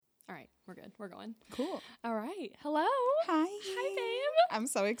We're good. We're going. Cool. All right. Hello. Hi. Hi, babe. I'm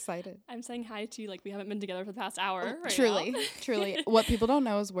so excited. I'm saying hi to you like we haven't been together for the past hour. Right Truly. now. Truly. What people don't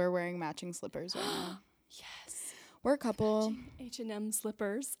know is we're wearing matching slippers right now. Yes. We're a couple. H&M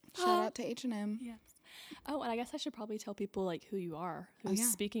slippers. Shout out to H&M. Yes. Oh, and I guess I should probably tell people like who you are, who's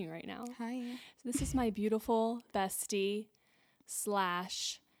speaking right now. Hi. So this is my beautiful bestie /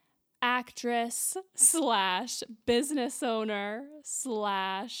 actress / business owner /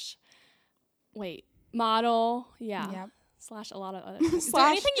 model. Yeah. Yep. / a lot of other things. Is there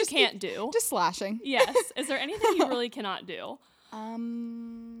anything you can't do? Just slashing. Yes. Is there anything you really cannot do? I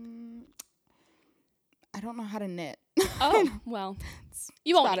don't know how to knit. Oh, well,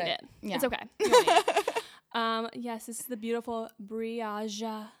 you won't need it. Yeah. It's okay. You won't need it. Yes, this is the beautiful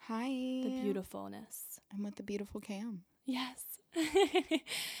Brie-Azsã. Hi. The beautifulness. I'm with the beautiful Cam. Yes.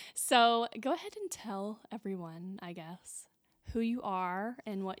 So go ahead and tell everyone, I guess, who you are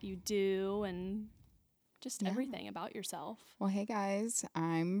and what you do and just everything about yourself. Well, hey guys,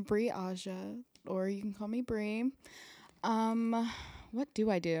 I'm Brie-Azsã, or you can call me Brie. What do?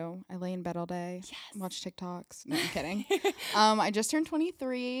 I lay in bed all day, watch TikToks. No, I'm kidding. I just turned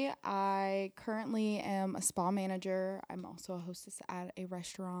 23. I currently am a spa manager. I'm also a hostess at a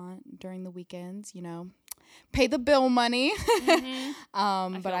restaurant during the weekends, you know, pay the bill money.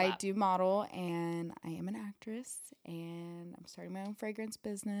 Mm-hmm. But I do model, and I am an actress, and I'm starting my own fragrance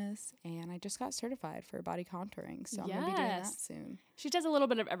business, and I just got certified for body contouring, so I'm going to be doing that soon. She does a little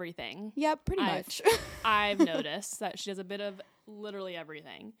bit of everything. Yep, pretty much. I've noticed that she does a bit of literally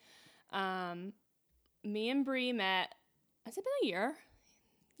everything. Me and Brie met, has it been a year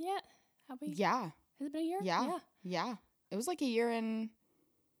yet? Have we? Yeah. Has it been a year? Yeah. It was like a year in...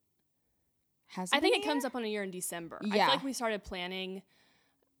 I think it comes up on a year in December. Yeah. I feel like we started planning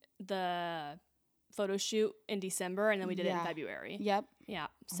the photo shoot in December, and then we did it in February. Yep. Yeah.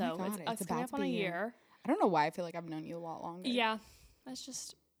 Oh So it's coming up on a year. I don't know why I feel like I've known you a lot longer. Yeah. That's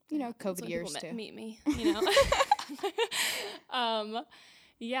just, you know, COVID years too. Meet me, you know.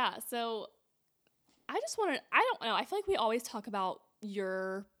 Yeah. So I just want to, I don't know. I feel like we always talk about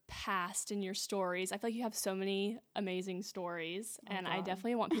your past and your stories. I feel like you have so many amazing stories, and I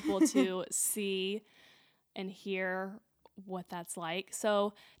definitely want people to see and hear what that's like.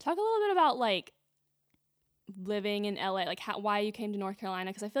 So talk a little bit about like living in LA, like why you came to North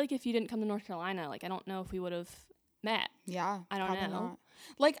Carolina, because I feel like if you didn't come to North Carolina, like I don't know if we would have met. Yeah, I don't know. Not.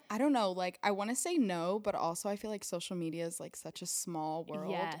 Like, I don't know. Like, I want to say no, but also I feel like social media is like such a small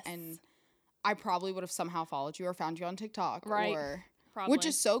world, and I probably would have somehow followed you or found you on TikTok, right? Or probably. Which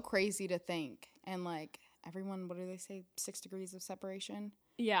is so crazy to think. And like everyone, what do they say? 6 degrees of separation.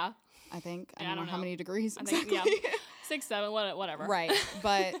 Yeah, I think. I don't know how many degrees exactly. I think, 6, 7, whatever. Right,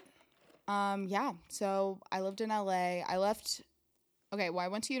 but yeah. So I lived in LA. I left. Okay, well, I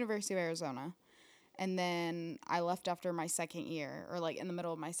went to University of Arizona. And then I left after my second year, or like in the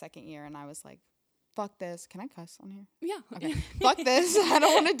middle of my second year, and I was like, fuck this. Can I cuss on here? Yeah. Okay. Fuck this. I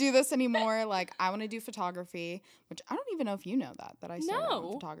don't want to do this anymore. Like, I want to do photography, which I don't even know if you know that I started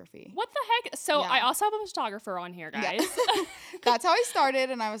on photography. What the heck? So I also have a photographer on here, guys. Yeah. That's how I started,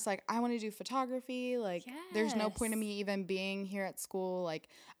 and I was like, I want to do photography. Like, there's no point in me even being here at school. Like,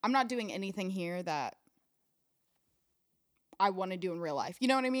 I'm not doing anything here that I want to do in real life. You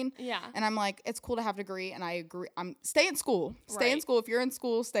know what I mean? Yeah. And I'm like, it's cool to have a degree, and I agree. Stay in school. Stay in school. If you're in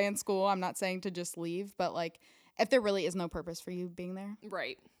school, stay in school. I'm not saying to just leave, but like, if there really is no purpose for you being there,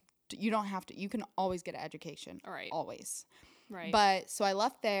 right? You don't have to. You can always get an education. Right. Always. Right. But so I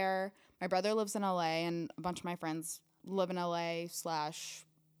left there. My brother lives in LA, and a bunch of my friends live in LA /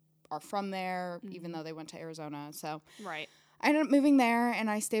 are from there, even though they went to Arizona. So right. I ended up moving there,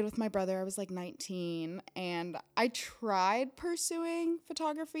 and I stayed with my brother. I was like 19, and I tried pursuing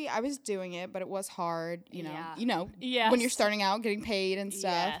photography. I was doing it, but it was hard, you know, when you're starting out, getting paid and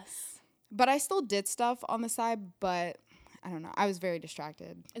stuff. Yes. But I still did stuff on the side, but I don't know. I was very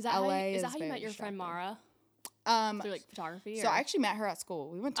distracted. Is that how you met your friend Mara? Through like photography? So I actually met her at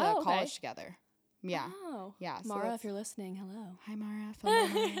school. We went to college together. Yeah. Oh. Yeah. Mara, so if you're listening, hello. Hi, Mara.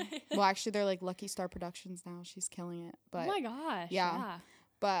 Well, actually, they're like Lucky Star Productions now. She's killing it. But oh my gosh. Yeah.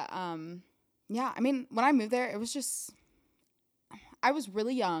 But yeah. I mean, when I moved there, it was just I was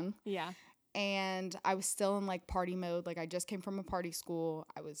really young. Yeah. And I was still in like party mode. Like I just came from a party school.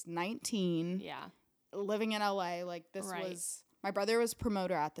 I was 19. Yeah. Living in LA. Like this was. My brother was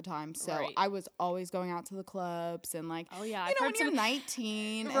promoter at the time, so I was always going out to the clubs and like. Oh yeah. You know, when you're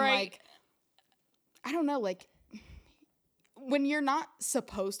 19 and like. I don't know, like, when you're not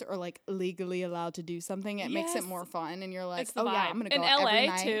supposed to or, like, legally allowed to do something, it makes it more fun. And you're like, oh, yeah, I'm going to go in every LA,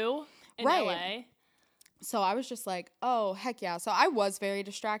 night. too. In right. LA. So I was just like, oh, heck yeah. So I was very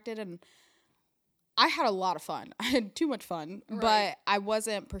distracted, and I had a lot of fun. I had too much fun, but I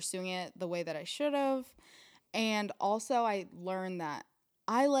wasn't pursuing it the way that I should have. And also I learned that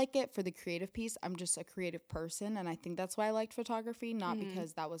I like it for the creative piece. I'm just a creative person, and I think that's why I liked photography, not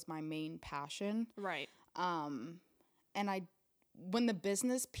because that was my main passion. Right. And when the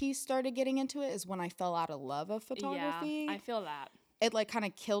business piece started getting into it is when I fell out of love of photography. Yeah, I feel that. It like kind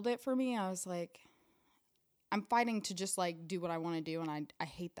of killed it for me. I was like, I'm fighting to just like do what I want to do, and I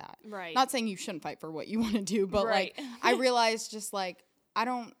hate that. Right. Not saying you shouldn't fight for what you want to do, but like I realized just like I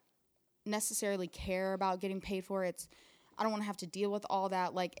don't necessarily care about getting paid for it. I don't want to have to deal with all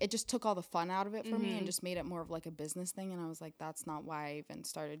that. Like, it just took all the fun out of it for me and just made it more of like a business thing. And I was like, that's not why I even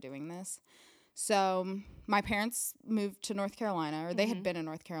started doing this. So my parents moved to North Carolina, or they had been in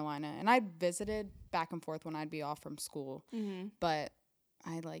North Carolina, and I visited back and forth when I'd be off from school. But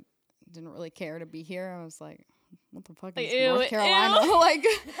I like didn't really care to be here. I was like, what the fuck is North Carolina? Like,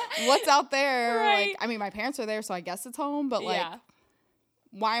 what's out there? Right. Like, I mean, my parents are there, so I guess it's home, but like,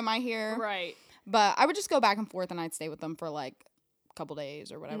 why am I here? Right. But I would just go back and forth, and I'd stay with them for like a couple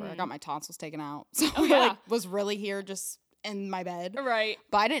days or whatever. I got my tonsils taken out, so I like was really here just in my bed. Right.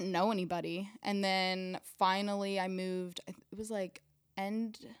 But I didn't know anybody. And then finally I moved. It was like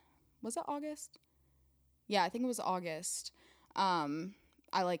was it August? Yeah, I think it was August.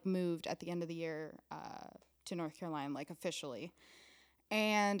 I like moved at the end of the year to North Carolina, like officially.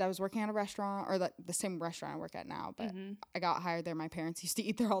 And I was working at a restaurant, or the same restaurant I work at now, but I got hired there. My parents used to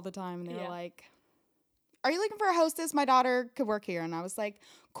eat there all the time, and they were like, are you looking for a hostess? My daughter could work here. And I was like,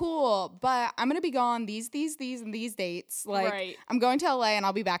 cool, but I'm going to be gone these, and these dates. Like, I'm going to LA, and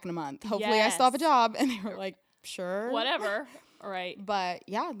I'll be back in a month. Hopefully I still have a job. And they were like, sure. Whatever. Right. But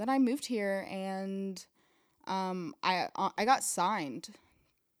yeah, then I moved here, and I got signed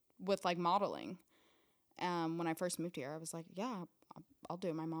with like modeling. When I first moved here, I was like, yeah, I'll do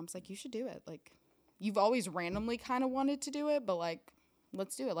it. My mom's like, you should do it. Like, you've always randomly kind of wanted to do it, but like,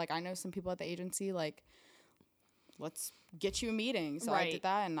 let's do it. Like, I know some people at the agency, like, let's get you a meeting. So I did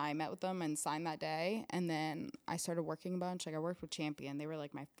that, and I met with them and signed that day. And then I started working a bunch. Like, I worked with Champion. They were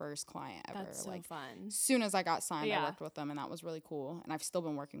like my first client ever. That's so like, fun. As soon as I got signed, I worked with them, and that was really cool. And I've still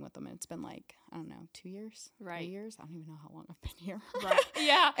been working with them, and it's been like, I don't know, 2 years? Right. 3 years? I don't even know how long I've been here. Right.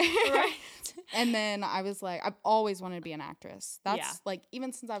 Yeah. Right. And then I was like, I've always wanted to be an actress. That's like,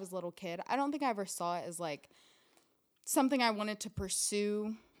 even since I was a little kid, I don't think I ever saw it as like something I wanted to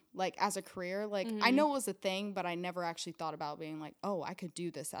pursue like as a career. Like, I know it was a thing, but I never actually thought about being like, oh, I could do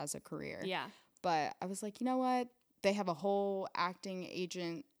this as a career. Yeah. But I was like, you know what? They have a whole acting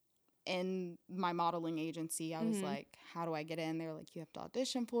agent in my modeling agency. I was like, how do I get in? They were like, you have to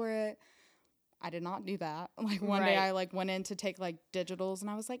audition for it. I did not do that. Like, one day I like went in to take like digitals, and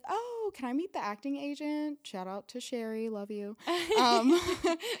I was like, oh, can I meet the acting agent? Shout out to Sherry. Love you.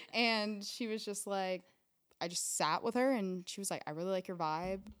 And she was just like, I just sat with her, and she was like, I really like your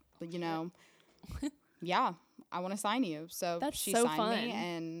vibe. But, you know, yeah, I want to sign you. So she signed me,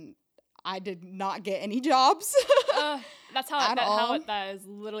 and I did not get any jobs. That's how that is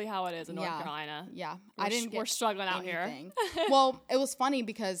literally how it is in North Carolina. Yeah. We're struggling out here. Well, it was funny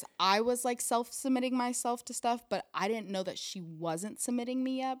because I was like self-submitting myself to stuff, but I didn't know that she wasn't submitting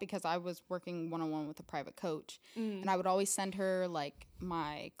me yet because I was working one-on-one with a private coach. And I would always send her like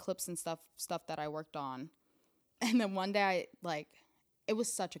my clips and stuff that I worked on. And then one day it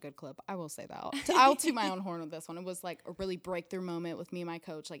was such a good clip. I will say that. I'll toot my own horn with this one. It was like a really breakthrough moment with me and my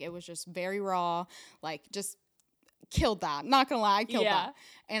coach. Like, it was just very raw, like just killed that. Not gonna lie, I killed that.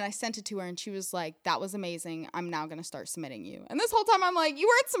 And I sent it to her, and she was like, that was amazing. I'm now gonna start submitting you. And this whole time I'm like, you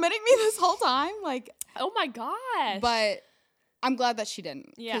weren't submitting me this whole time? Like, oh my gosh. But I'm glad that she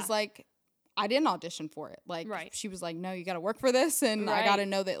didn't. Yeah. Because like, I didn't audition for it. Like, she was like, no, you gotta work for this, and I gotta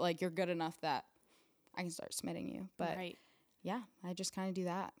know that like you're good enough that I can start submitting you. But yeah, I just kind of do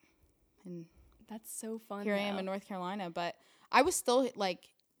that. And that's so fun. Here I am in North Carolina. But I was still like,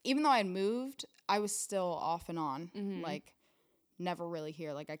 even though I had moved, I was still off and on. Like, never really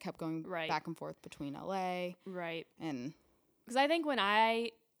here. Like, I kept going back and forth between LA. Right. And because I think when I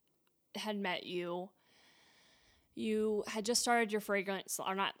had met you, you had just started your fragrance,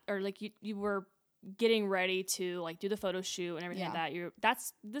 or like you were getting ready to like do the photo shoot and everything like that.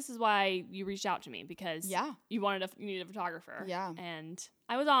 This is why you reached out to me, because you needed a photographer. Yeah. And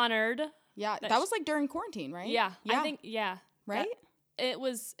I was honored. Yeah. That was like during quarantine, right? Yeah. I think, right? It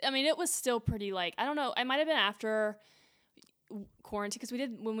was still pretty like, I don't know. It might've been after quarantine, because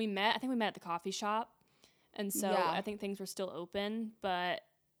when we met, I think we met at the coffee shop. And so I think things were still open, but,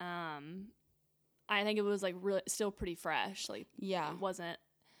 I think it was like really still pretty fresh. Like, it wasn't,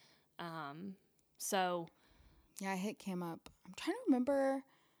 So yeah, I hit Cam up. I'm trying to remember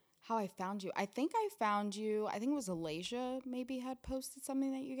how I found you. I think I found you. I think it was Alasia maybe had posted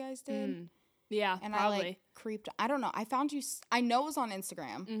something that you guys did. Yeah, and probably. I like creeped. I don't know. I found you. I know it was on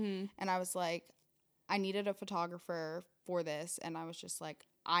Instagram, and I was like, I needed a photographer for this, and I was just like,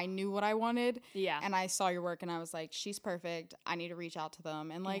 I knew what I wanted. Yeah. And I saw your work, and I was like, she's perfect. I need to reach out to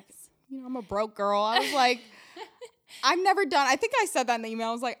them. And like, you know, I'm a broke girl. I was like, I've never done. I think I said that in the email.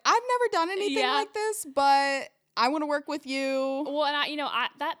 I was like, I've never done anything like this, but I want to work with you. Well, and at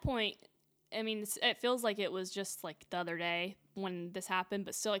that point, I mean, it feels like it was just like the other day when this happened,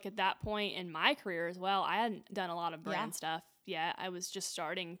 but still, like at that point in my career as well, I hadn't done a lot of brand stuff yet. I was just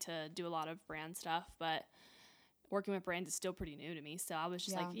starting to do a lot of brand stuff, but working with brands is still pretty new to me. So I was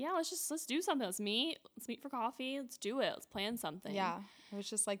just like, let's do something. Let's meet for coffee. Let's do it. Let's plan something. Yeah. It was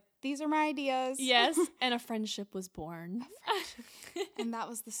just like, these are my ideas. Yes. And a friendship was born. And that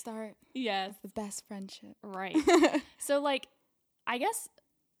was the start. Yes. The best friendship. Right. So like, I guess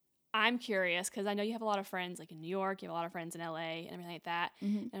I'm curious because I know you have a lot of friends like in New York, you have a lot of friends in LA and everything like that.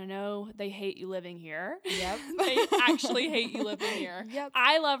 And I know they hate you living here. Yep. They actually hate you living here. Yep.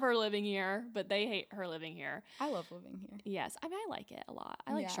 I love her living here, but they hate her living here. I love living here. Yes. I mean, I like it a lot.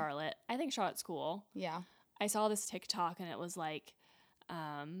 I like Charlotte. I think Charlotte's cool. Yeah. I saw this TikTok and it was like,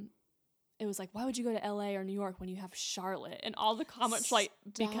 why would you go to LA or New York when you have Charlotte? And all the comments like,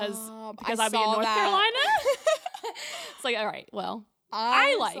 because I'd be in North Carolina. It's like, all right, well,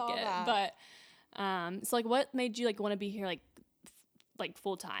 I like it, but so like, what made you like want to be here like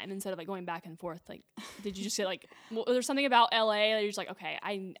full time instead of like going back and forth? Like, did you just say like, was there something about LA that you're just like, okay,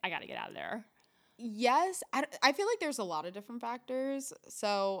 I got to get out of there? Yes, I feel like there's a lot of different factors.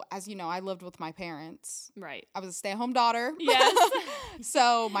 So as you know, I lived with my parents. Right. I was a stay-at-home daughter. Yes.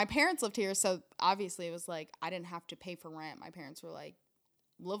 So my parents lived here. So obviously it was like I didn't have to pay for rent. My parents were like,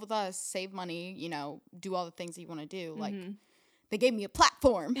 live with us, save money, you know, do all the things that you want to do. Like they gave me a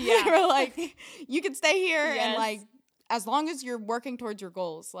platform. Yeah. They were like, you can stay here and Yes. like as long as you're working towards your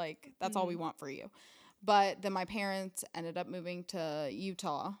goals, like that's all we want for you. But then my parents ended up moving to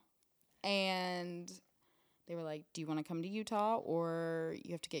Utah. And they were like, do you want to come to Utah or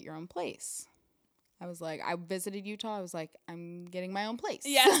you have to get your own place? I was like, I visited Utah. I was like, I'm getting my own place.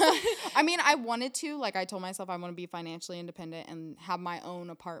 Yes. I mean, I wanted to. Like, I told myself I want to be financially independent and have my own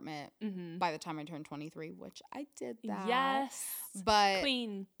apartment by the time I turned 23, which I did that. Yes. But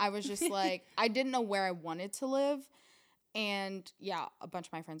Queen. I was just like, I didn't know where I wanted to live. And yeah, a bunch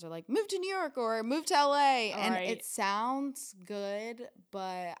of my friends are like, move to New York or move to LA. And it sounds good,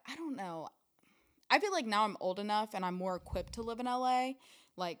 but I don't know. I feel like now I'm old enough and I'm more equipped to live in LA.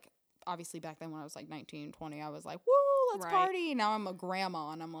 Like, obviously back then when I was like 19, 20, I was like, woo, let's party. Now I'm a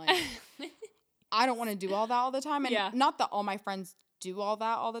grandma and I'm like, I don't want to do all that all the time. And not that all my friends do all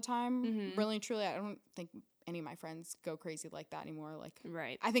that all the time. Really and truly, I don't think any of my friends go crazy like that anymore. Like,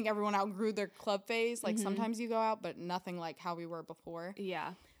 I think everyone outgrew their club phase. Like, sometimes you go out, but nothing like how we were before.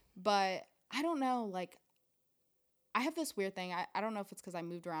 Yeah. But I don't know. Like, I have this weird thing. I don't know if it's because I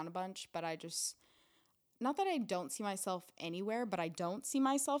moved around a bunch, but I just, not that I don't see myself anywhere, but I don't see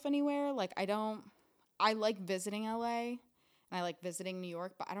myself anywhere. Like, I like visiting LA and I like visiting New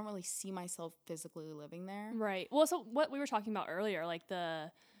York, but I don't really see myself physically living there. Right. Well, so what we were talking about earlier, like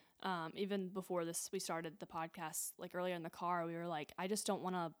even before this, we started the podcast, like earlier in the car, we were like, I just don't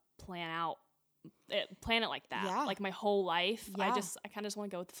want to plan it like that. Yeah. Like my whole life. Yeah. I kind of just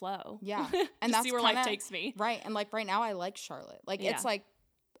want to go with the flow. Yeah. And that's see where life takes me. Right. And like right now I like Charlotte. Like it's like,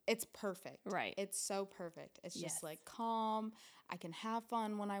 it's perfect. Right. It's so perfect. It's just like calm. I can have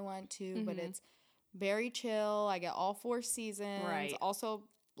fun when I want to, but it's very chill. I get all 4 seasons. Right. Also,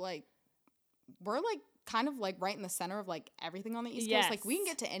 like, we're like kind of like right in the center of like everything on the East Coast. Like we can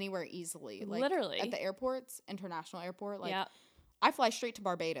get to anywhere easily. Like literally at the airports, international airport. Like I fly straight to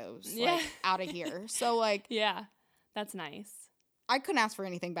Barbados, like out of here. So like, that's nice. I couldn't ask for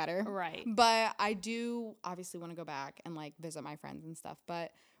anything better. Right. But I do obviously want to go back and like visit my friends and stuff.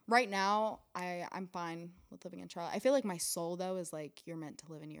 But right now I'm fine with living in Charlotte. I feel like my soul though is like, you're meant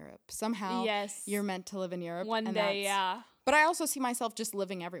to live in Europe. Somehow you're meant to live in Europe. One day, But I also see myself just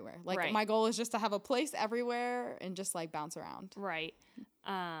living everywhere. Like my goal is just to have a place everywhere and just like bounce around. Right.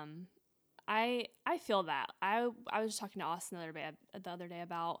 I feel that. I was just talking to Austin the other day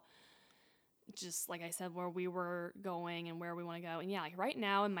about just like I said, where we were going and where we want to go. And yeah, like right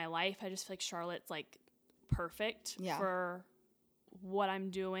now in my life, I just feel like Charlotte's like perfect for what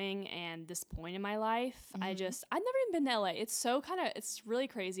I'm doing and this point in my life. I've never even been to LA. It's really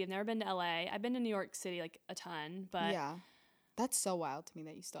crazy. I've never been to LA. I've been to New York City like a ton, but that's so wild to me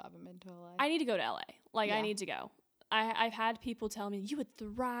that you still haven't been to LA. I need to go to LA. Like I need to go. I've had people tell me you would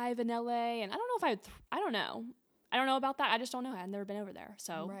thrive in LA, and I don't know if I would. I don't know. I don't know about that. I just don't know. I've never been over there,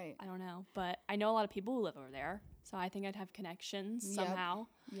 so I don't know. But I know a lot of people who live over there, so I think I'd have connections somehow.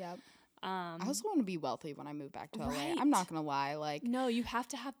 Yep. I also want to be wealthy when I move back to LA. Right. I'm not gonna lie. Like, no, you have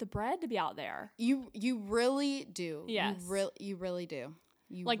to have the bread to be out there. You really do. Yes. You really do.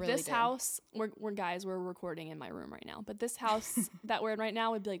 You like really this do. house, we're recording in my room right now, but this house that we're in right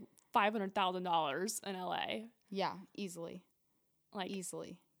now would be like $500,000 in LA. Yeah, easily. Like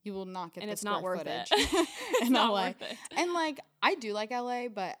easily. You will not get and the it's square not worth footage it. It's in not LA. worth it. And like I do like LA,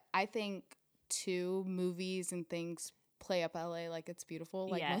 but I think too movies and things play up LA like it's beautiful.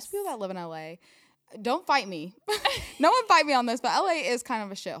 Like most people that live in LA, don't fight me. No one fight me on this, but LA is kind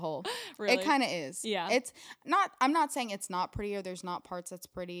of a shithole. Really? It kind of is. Yeah. It's not, I'm not saying it's not pretty or there's not parts that's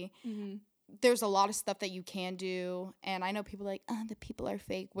pretty. Mm-hmm. There's a lot of stuff that you can do. And I know people are like, the people are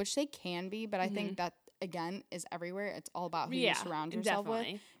fake, which they can be. But I think that, again, is everywhere. It's all about who you surround yourself with.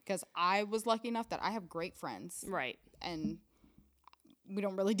 Because I was lucky enough that I have great friends. Right. And we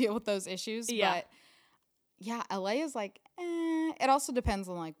don't really deal with those issues. Yeah. But yeah, LA is like, it also depends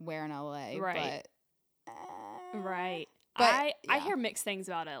on like where in LA. Right. But, right. But I hear mixed things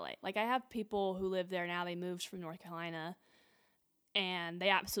about LA. Like I have people who live there now. They moved from North Carolina, and they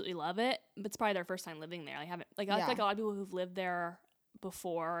absolutely love it. But it's probably their first time living there. They haven't like I feel like a lot of people who've lived there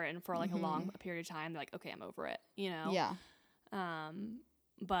before and for like a long period of time. They're like, okay, I'm over it. You know. Yeah.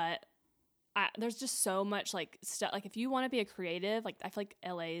 But there's just so much like stuff. Like if you want to be a creative, like I feel like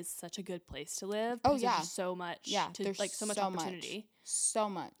LA is such a good place to live. Oh yeah. There's just so much. Yeah. There's like so much opportunity. So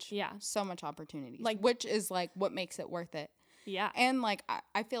much. Yeah. So much opportunity. Like, which is like what makes it worth it. Yeah. And like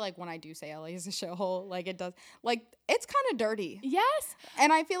I feel like when I do say LA is a shithole, like it does, like it's kind of dirty. Yes.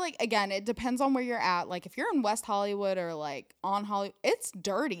 And I feel like again, it depends on where you're at. Like if you're in West Hollywood or like on Hollywood, it's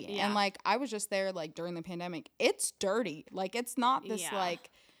dirty. Yeah. And like I was just there like during the pandemic. It's dirty. Like it's not this like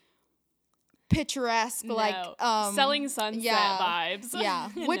picturesque like selling sunset vibes. Yeah.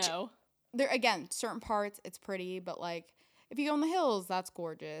 Which there again, certain parts it's pretty, but like if you go in the hills, that's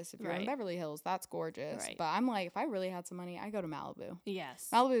gorgeous. If you're in Beverly Hills, that's gorgeous. Right. But I'm like, if I really had some money, I go to Malibu. Yes.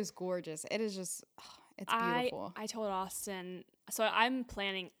 Malibu is gorgeous. It is just, it's beautiful. I told Austin, so I'm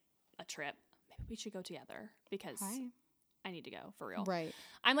planning a trip. Maybe we should go together because I need to go for real. Right.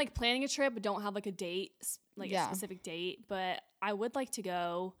 I'm like planning a trip, but don't have like a date, like a specific date. But I would like to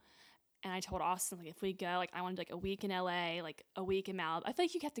go. And I told Austin, like, if we go, like, I wanted like a week in LA, like a week in Malibu. I feel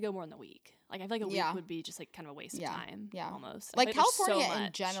like you have to go more than a week. Like, I feel like a week would be just like kind of a waste of time. Yeah. Almost. Like California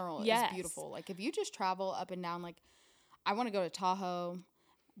in general is beautiful. Like, if you just travel up and down, like, I want to go to Tahoe,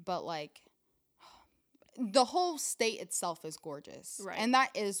 but like, the whole state itself is gorgeous. Right. And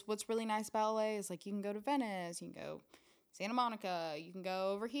that is what's really nice about LA is like, you can go to Venice, you can go Santa Monica, you can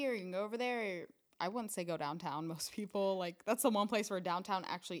go over here, you can go over there. I wouldn't say go downtown. Most people, like, that's the one place where downtown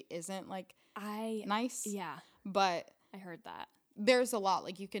actually isn't, like, nice. Yeah. But I heard that. There's a lot.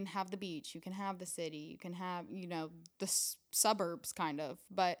 Like, you can have the beach. You can have the city. You can have, you know, the suburbs, kind of.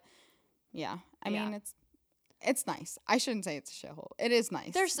 But, yeah. I mean, it's nice. I shouldn't say it's a shithole. It is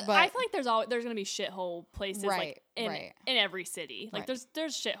nice. I feel like there's going to be shithole places, like, in every city. Like, there's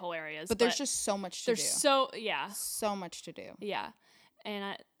shithole areas. But there's just so much to do. So much to do. Yeah.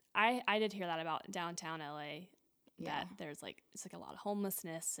 And I did hear that about downtown LA. That there's like it's like a lot of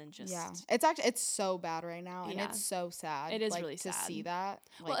homelessness and just it's so bad right now and it's so sad. It is really sad to see that.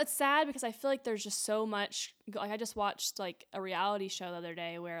 Like, well, it's sad because I feel like there's just so much. Like I just watched like a reality show the other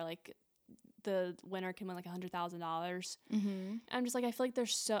day where like the winner can win like $100,000. I'm just like I feel like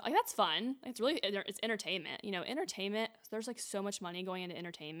there's so like that's fun. It's entertainment. You know, entertainment. There's like so much money going into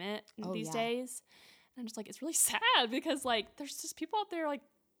entertainment these days. And I'm just like it's really sad because like there's just people out there like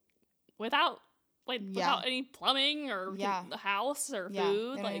without any plumbing or the house or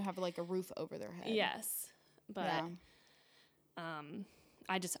food. They don't even have like a roof over their head. Yes. But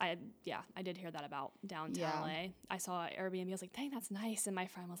I did hear that about downtown LA. I saw Airbnb, I was like, dang, that's nice. And my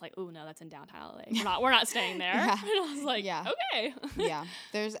friend was like, oh no, that's in downtown LA. We're not staying there. And I was like, okay.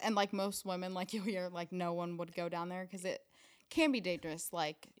 There's and like most women, like you'll hear like no one would go down there because it can be dangerous.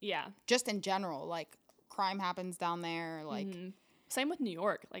 Like just in general, like crime happens down there. Like same with New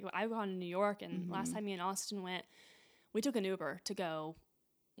York. Like I've gone to New York, and last time me and Austin went, we took an Uber to go.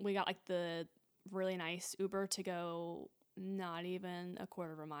 We got like the really nice Uber to go not even a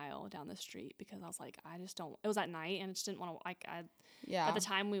quarter of a mile down the street because I was like, I just don't. It was at night, and I just didn't want to. Like at the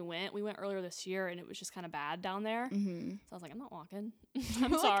time we went earlier this year, and it was just kind of bad down there. So I was like, I'm not walking.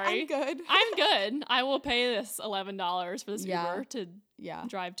 I'm sorry. I'm good. I'm good. I will pay this $11 for this Uber to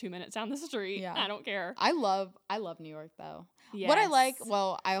drive 2 minutes down the street. I don't care. I love New York though. Yes. What I like,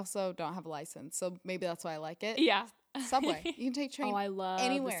 well, I also don't have a license, so maybe that's why I like it. Subway. You can take train Oh, I love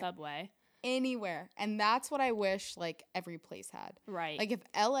anywhere. the subway. Anywhere. And that's what I wish, like, every place had. Right. Like, if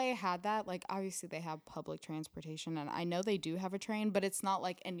LA had that, like, obviously they have public transportation, and I know they do have a train, but it's not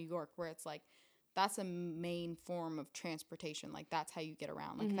like in New York where it's like, that's a main form of transportation. Like, that's how you get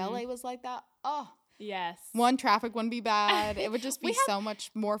around. Like, if LA was like that, yes. One, traffic wouldn't be bad. It would just be so much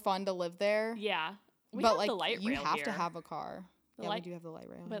more fun to live there. Yeah. But, have like, the light you rail have here. to have a car. We do have the light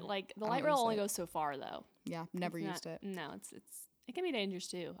rail. But, like, the I light don't rail use only it. goes so far, though. Yeah, never used it. No, it can be dangerous,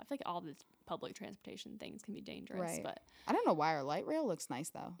 too. I feel like all the public transportation things can be dangerous. Right. But I don't know why our light rail looks nice,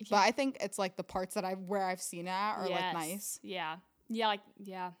 though. Yeah. But I think it's, like, the parts that where I've seen it at are, like, nice. Yeah.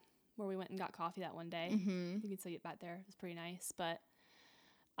 Yeah, where we went and got coffee that one day. Mm-hmm. You can still get back there. It was pretty nice. But,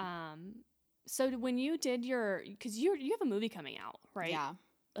 so when you did because you have a movie coming out, right? Yeah.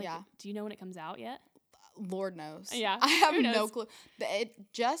 Like, yeah. Do you know when it comes out yet? Lord knows. Yeah. I have Who knows? no clue. It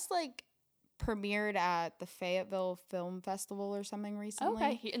just, like, premiered at the Fayetteville Film Festival or something recently.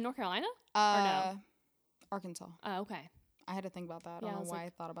 Okay. In North Carolina? No? Arkansas. Oh, okay. I had to think about that. I Yeah, I don't know was why like- I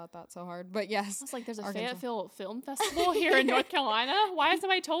thought about that so hard. But yes. I was like, there's a Arkansas. Fayetteville Film Festival here in North Carolina? Why has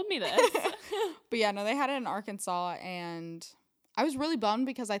somebody told me this? But yeah, no, they had it in Arkansas, and I was really bummed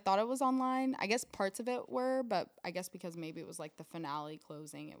because I thought it was online. I guess parts of it were, but I guess because maybe it was like the finale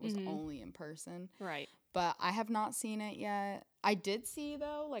closing, it was only in person. Right. But I have not seen it yet. I did see,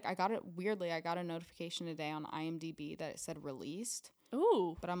 though, like, I got a notification today on IMDb that it said released.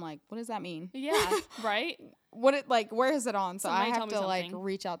 Ooh. But I'm like, what does that mean? Yeah, right? Where is it on? So Somebody I tell have me to, like, something.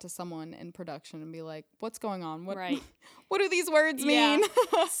 reach out to someone in production and be like, what's going on? Right. What do these words Yeah. mean?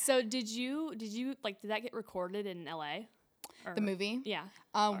 So did that get recorded in LA? Or- The movie? Yeah.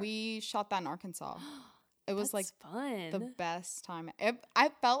 We shot that in Arkansas. It was That's like the fun. best time. I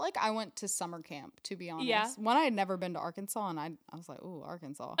felt like I went to summer camp, to be honest. Yeah. One, I had never been to Arkansas, and I was like, ooh,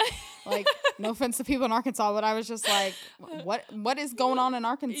 Arkansas. Like, no offense to people in Arkansas, but I was just like, what is going on in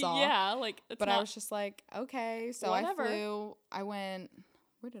Arkansas? Yeah, like it's But not, I was just like, okay. So Whatever. I went,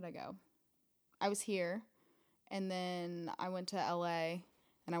 where did I go? I was here, and then I went to LA,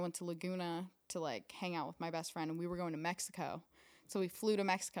 and I went to Laguna to, like, hang out with my best friend, and we were going to Mexico. So we flew to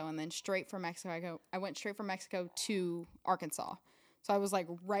Mexico, and then straight from Mexico, I went straight from Mexico to Arkansas. So I was, like,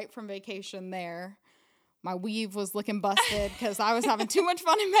 right from vacation there. My weave was looking busted because I was having too much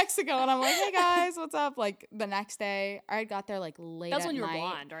fun in Mexico. And I'm like, hey, guys, what's up? Like, the next day, I got there, like, late That's at when you were night.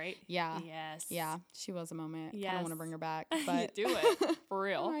 blonde, right? Yeah. Yes. Yeah. She was a moment. I Yes. don't want to bring her back. But Do it. For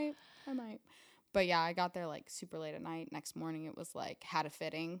real. I might. But, yeah, I got there, like, super late at night. Next morning, it was, like, had a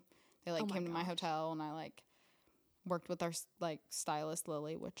fitting. They, like, Oh my came to my gosh. hotel, and I, like, worked with our, like, stylist,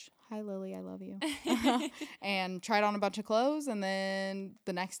 Lily, which, hi, Lily, I love you. And tried on a bunch of clothes. And then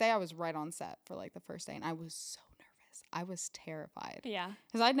the next day, I was right on set for, like, the first day. And I was so nervous. I was terrified. Yeah.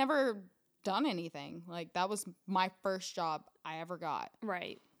 Because I'd never done anything. Like, that was my first job I ever got.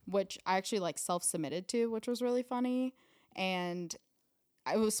 Right. Which I actually, like, self-submitted to, which was really funny. And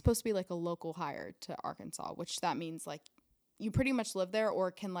I was supposed to be, like, a local hire to Arkansas, which that means, like, you pretty much live there or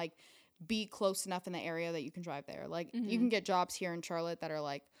can, like, be close enough in the area that you can drive there. Like, you can get jobs here in Charlotte that are,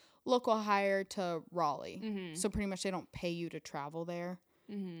 like, local hire to Raleigh. So pretty much they don't pay you to travel there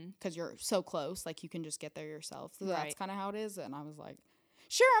because you're so close. Like, you can just get there yourself. So that's kind of how it is. And I was like,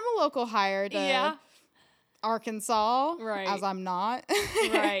 sure, I'm a local hire to Arkansas. Right. As I'm not.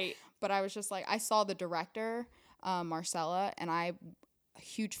 Right. But I was just like, I saw the director, Marcella, and I'm a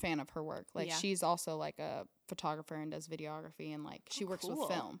huge fan of her work. Like, she's also, like, a photographer and does videography, and, like, she works with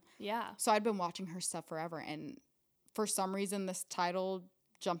film. Yeah. So I'd been watching her stuff forever, and for some reason this title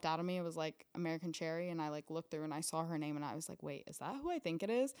jumped out at me. It was, like, American Cherry, and I, like, looked through and I saw her name, and I was like, wait, is that who I think it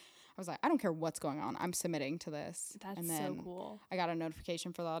is? I was like, I don't care what's going on. I'm submitting to this. That's and then so cool. I got a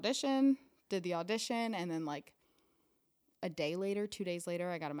notification for the audition, did the audition, and then, like, a day later, 2 days later,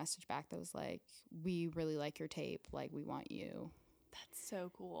 I got a message back that was like, we really like your tape. Like, we want you. That's so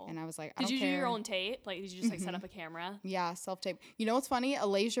cool. And I was like, I Did don't you care. do your own tape? Like, did you just, like, set up a camera? Yeah, self-tape. You know what's funny?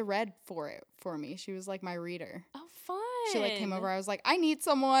 Alasia read for me. She was, like, my reader. Oh, fun. She, like, came over. I was like, I need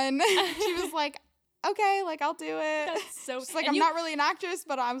someone. She was like, okay, like, I'll do it. That's so She's like, and I'm not really an actress,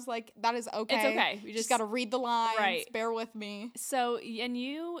 but I was like, that is okay. It's okay. You just got to read the lines. Right. Bear with me. So, and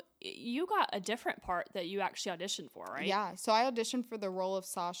you got a different part that you actually auditioned for, right? Yeah. So I auditioned for the role of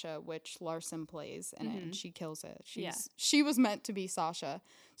Sasha, which Larson plays in it, and she kills it. She was meant to be Sasha.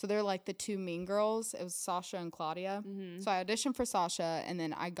 So they're like the two mean girls. It was Sasha and Claudia. So I auditioned for Sasha, and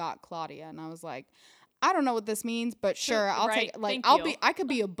then I got Claudia, and I was like, I don't know what this means, but sure, I'll take it. Like, I could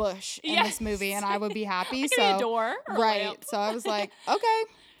be a bush in this movie, and I would be happy. I could be a door or a lamp. So I was like, okay,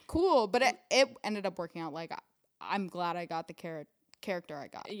 cool. But it ended up working out. Like, I'm glad I got the character I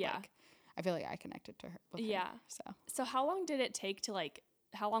got. Yeah. Like, I feel like I connected to her. With Yeah. her, So how long did it take to like?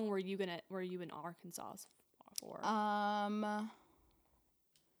 How long were you in Arkansas for?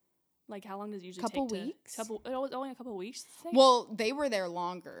 Like how long does it usually couple take? Weeks. It was only a couple weeks. Well, they were there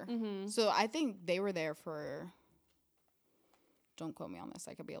longer, Mm-hmm. so I think they were there for. Don't quote me on this.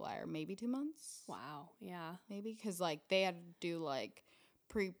 I could be a liar. Maybe 2 months. Wow. Yeah. Maybe because like they had to do like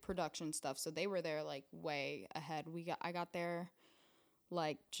pre-production stuff, so they were there like way ahead. I got there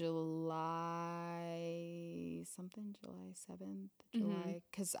like July 7th, July,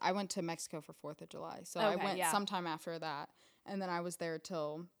 because I went to Mexico for 4th of July, so I went sometime after that, and then I was there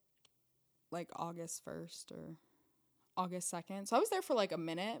till like August 1st or August 2nd. So I was there for like a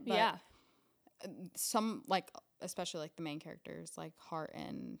minute, but some like especially like the main characters like Hart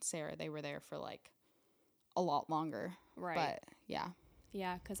and Sarah, they were there for like a lot longer. Right. But yeah.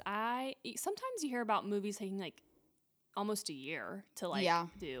 Yeah, because sometimes you hear about movies taking like almost a year to like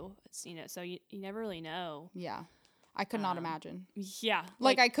do, so you never really know. Yeah. I could not imagine. Yeah.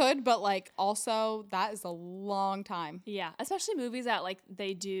 Like I could, but like also that is a long time. Yeah. Especially movies that like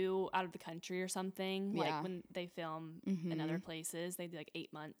they do out of the country or something. Yeah. Like when they film in other places, they do like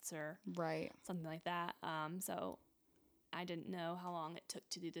 8 months or something like that. So I didn't know how long it took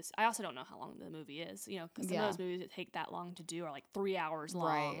to do this. I also don't know how long the movie is, because some of those movies that take that long to do are like 3 hours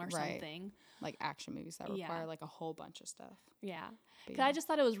long or something. Like action movies that require like a whole bunch of stuff. Yeah. Because I just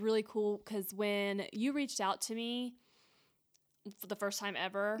thought it was really cool because when you reached out to me for the first time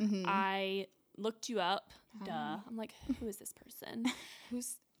ever, I looked you up. Duh. I'm like, who is this person?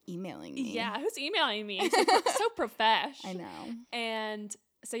 Who's emailing me? Yeah, who's emailing me? So profesh. I know. And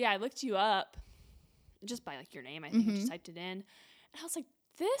so, I looked you up just by like your name. I think I just typed it in. And I was like,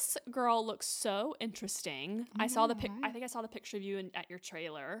 this girl looks so interesting. I saw the I think I saw the picture of you at your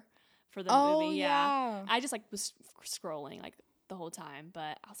trailer for the movie. Yeah. I just like was scrolling like the whole time,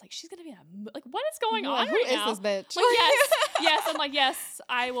 but I was like, she's gonna be like, what is going on right now? Who is this bitch? Like, yes. I'm like, yes,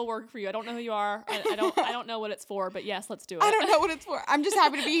 I will work for you. I don't know who you are. I don't know what it's for, but yes, let's do it. I don't know what it's for. I'm just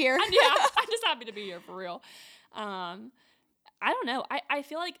happy to be here. I'm just happy to be here for real. I don't know. I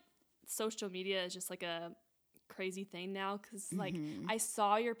feel like social media is just like a crazy thing now because like I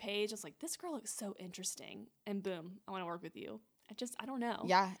saw your page. I was like, this girl looks so interesting, and boom, I want to work with you. I don't know.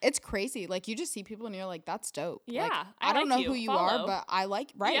 Yeah, it's crazy. Like you just see people and you're like, that's dope. Yeah, like, I don't know who you are, but I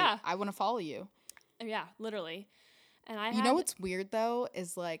like I want to follow you. Yeah, literally. And you know what's weird though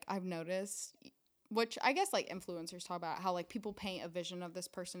is like I've noticed, which I guess like influencers talk about how like people paint a vision of this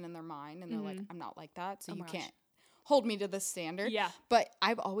person in their mind and they're like, I'm not like that, so you can't hold me to this standard. Yeah. But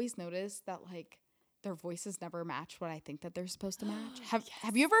I've always noticed that like their voices never match what I think that they're supposed to match.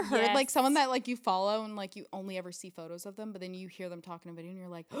 Have you ever heard like someone that like you follow and like you only ever see photos of them, but then you hear them talking in a video and you're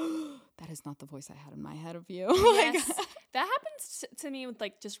like, oh, that is not the voice I had in my head of you. Yes. That happens to me with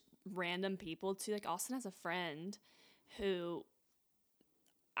like just random people too. Like Austin has a friend who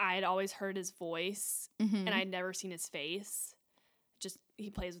I had always heard his voice and I'd never seen his face. Just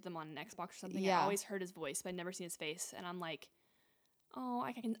he plays with them on an Xbox or something. I always heard his voice, but I'd never seen his face. And I'm like, oh,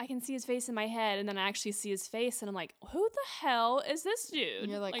 I can see his face in my head, and then I actually see his face, and I'm like, who the hell is this dude? And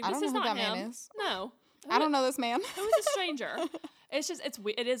you're like I don't know who that man is. No, I don't know this man. Who is a stranger?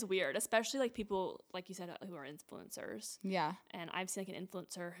 It is weird, especially like people like you said who are influencers. Yeah, and I've seen like an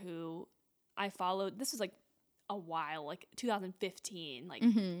influencer who I followed. This was like a while, like 2015, like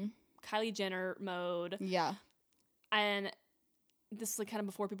Kylie Jenner mode. Yeah, and this is like kind of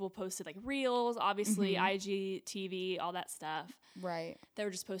before people posted like reels, obviously IGTV, all that stuff. Right. They were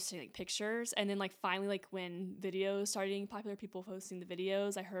just posting like pictures, and then like finally like when videos started getting popular, people posting the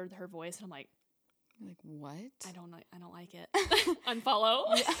videos, I heard her voice and I'm like what? I don't like it.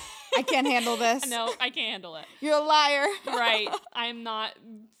 Unfollow. Yeah. I can't handle this. No, I can't handle it. You're a liar. Right. I'm not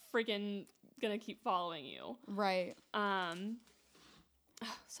freaking gonna keep following you. Right.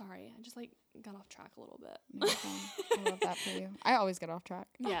 Sorry, I just like got off track a little bit. No, I love that for you. I always get off track.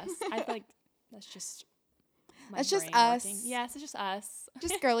 Yes, I feel like that's just it's just us. Working. Yes, it's just us.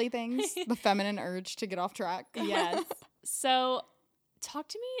 Just girly things. The feminine urge to get off track. Yes. So, talk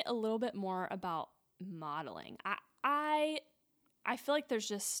to me a little bit more about modeling. I feel like there's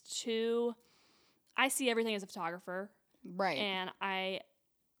just I see everything as a photographer. Right. And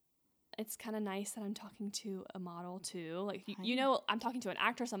it's kind of nice that I'm talking to a model too. Like, I'm talking to an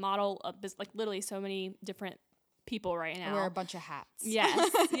actress, a model, like literally so many different people right now. I wear a bunch of hats.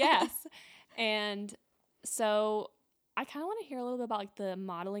 Yes, yes. And so I kind of want to hear a little bit about like the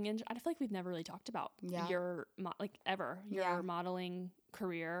modeling industry. I feel like we've never really talked about your modeling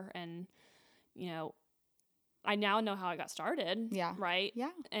career. And, I now know how I got started. Yeah. Right?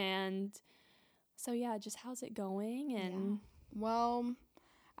 Yeah. And so, just how's it going? And well,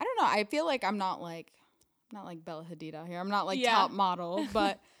 I don't know. I feel like I'm not like Bella Hadid out here. I'm not like top model,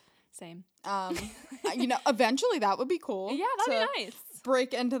 but same. Eventually that would be cool. Yeah, that'd be nice.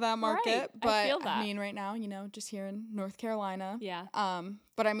 Break into that market, Right. but I feel that. I mean, right now, just here in North Carolina. Yeah.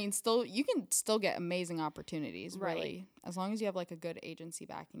 But I mean, still, you can still get amazing opportunities, Right. really, as long as you have like a good agency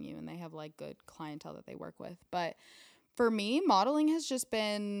backing you and they have like good clientele that they work with. But for me, modeling has just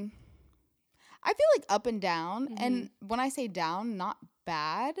been, I feel like up and down. Mm-hmm. And when I say down, not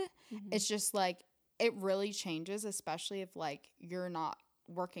bad. Mm-hmm. It's just like it really changes, especially if like you're not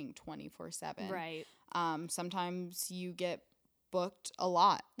working 24/7. Right. Sometimes you get booked a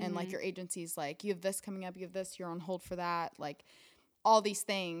lot and like Mm-hmm. your agency's like, you have this coming up, you have this, you're on hold for that, like all these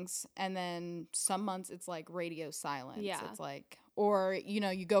things. And then some months it's like radio silence. Yeah. It's like, or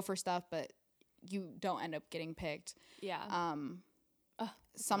you go for stuff but you don't end up getting picked. Yeah.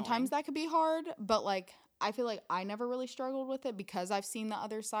 Sometimes that could be hard, but like I feel like I never really struggled with it because I've seen the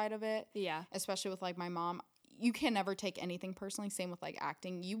other side of it. Yeah. Especially with like my mom. You can never take anything personally. Same with like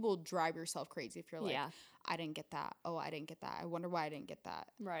acting. You will drive yourself crazy if you're like, I didn't get that. Oh, I didn't get that. I wonder why I didn't get that.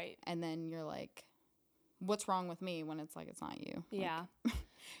 Right. And then you're like, what's wrong with me, when it's like, it's not you. Yeah. Like,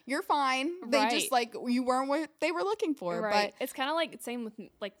 you're fine. They just like, you weren't what they were looking for. Right. But it's kind of like same with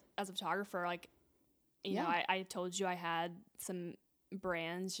like as a photographer, like, you know, I told you I had some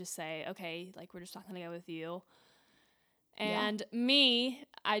brands just say, okay, like we're just not going to go with you. And me,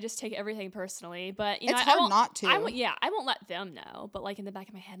 I just take everything personally, but it's hard not to. I won't let them know, but like in the back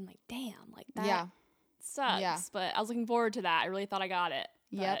of my head, I'm like, damn, like that sucks. Yeah. But I was looking forward to that. I really thought I got it.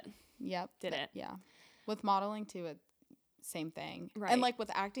 But didn't. Yeah. With modeling too, it's same thing. Right. And like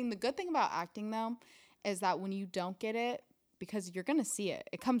with acting, the good thing about acting though, is that when you don't get it, because you're gonna see it,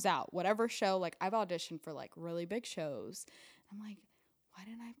 it comes out. Whatever show, like I've auditioned for like really big shows. I'm like,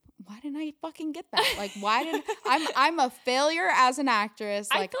 why didn't I fucking get that? Like, I'm a failure as an actress.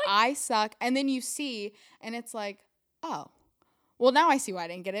 Like I suck. And then you see, and it's like, oh, well, now I see why I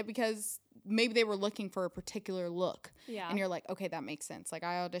didn't get it, because maybe they were looking for a particular look. Yeah. And you're like, okay, that makes sense. Like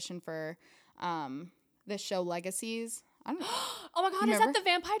I auditioned for this show Legacies. I don't know. Oh my God, remember? Is that the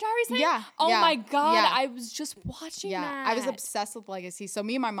Vampire Diaries thing? Yeah. Oh my God, I was just watching that. Yeah, I was obsessed with Legacies. So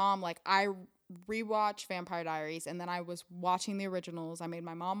me and my mom, like I rewatched Vampire Diaries, and then I was watching the originals. I made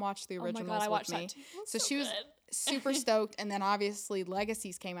my mom watch the originals. Oh my God, I watched that too. So she was super stoked, and then obviously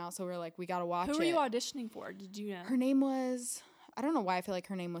Legacies came out, so we were like, we gotta watch it. Who were you auditioning for? Did you know? Her name was, I don't know why I feel like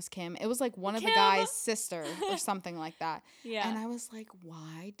her name was Kim. It was like one of the guy's sister or something like that. Yeah. And I was like,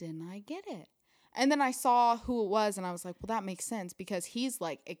 why didn't I get it? And then I saw who it was, and I was like, well, that makes sense, because he's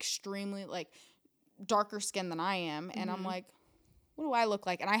like extremely like darker skin than I am, and I'm like, what do I look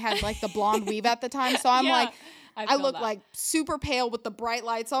like? And I had like the blonde weave at the time, so I'm like, I look like super pale with the bright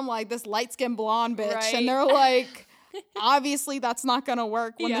lights. So I'm like this light skinned blonde bitch, right? And they're like, obviously that's not gonna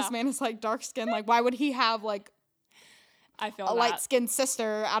work when this man is like dark skinned. Like, why would he have like a light skinned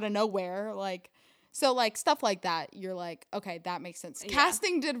sister out of nowhere? Like, so like stuff like that, you're like, okay, that makes sense. Yeah.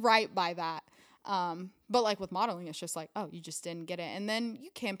 Casting did right by that. But like with modeling, it's just like, oh, you just didn't get it. And then you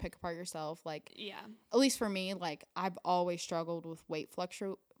can pick apart yourself. Like, at least for me, like I've always struggled with weight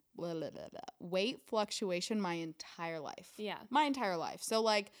fluctuation my entire life. Yeah. My entire life. So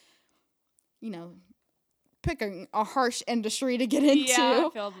like, picking a harsh industry to get into. Yeah, I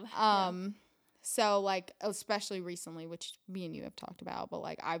feel, so like, especially recently, which me and you have talked about, but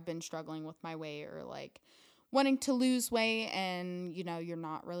like I've been struggling with my weight, or like wanting to lose weight, and you're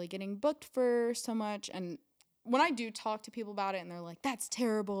not really getting booked for so much. And when I do talk to people about it, and they're like, that's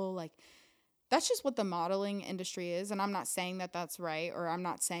terrible, like that's just what the modeling industry is. And I'm not saying that that's right, or I'm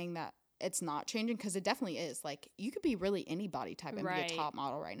not saying that it's not changing, because it definitely is. Like you could be really any body type and be a top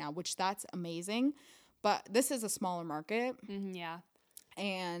model right now, which that's amazing, but this is a smaller market.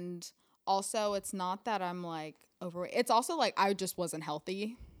 And also it's not that I'm like overweight, it's also like I just wasn't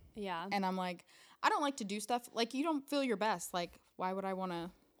healthy. And I'm like, I don't like to do stuff like, you don't feel your best. Like, why would I want to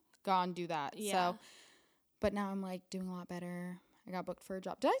go and do that? So, but now I'm like doing a lot better. I got booked for a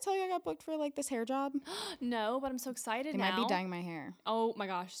job. Did I tell you I got booked for like this hair job? No, but I'm so excited now. They might be dyeing my hair. Oh my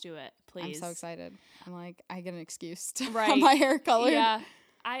gosh, do it, please. I'm so excited. I'm like, I get an excuse to have my hair colored. Yeah.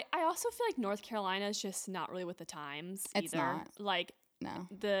 I also feel like North Carolina is just not really with the times either. It's not. Like, no.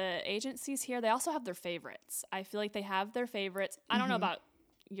 The agencies here, they also have their favorites. I feel like they have their favorites. I don't know about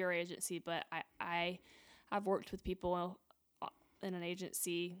your agency, but I've worked with people in an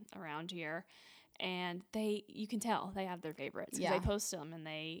agency around here, and you can tell they have their favorites. They post them, and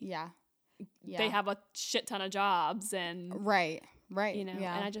they have a shit ton of jobs, and right. And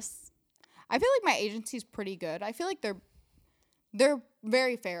I feel like my agency's pretty good. I feel like they're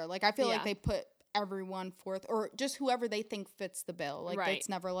very fair. Like I feel like they put everyone forth, or just whoever they think fits the bill. Like, right. it's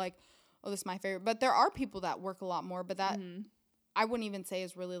never like, oh, this is my favorite. But there are people that work a lot more, but that I wouldn't even say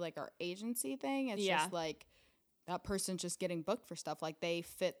is really like our agency thing. It's just like that person's just getting booked for stuff. Like, they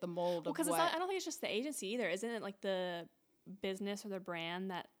fit the mold of what. I don't think it's just the agency either. Isn't it like the business or the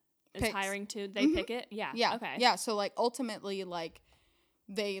brand that is hiring to, they pick it? Yeah. Yeah. Okay. Yeah. So, like, ultimately, like,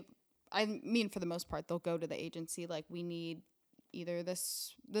 I mean, for the most part, they'll go to the agency. Like, we need either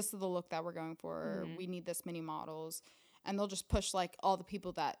this is the look that we're going for, or we need this many models. And they'll just push, like, all the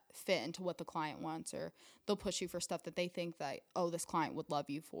people that fit into what the client wants, or they'll push you for stuff that they think that, oh, this client would love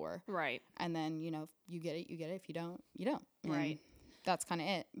you for. Right. And then, you know, you get it, you get it. If you don't, you don't. And right. That's kind of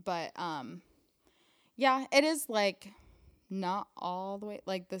it. But, yeah, it is, like, not all the way.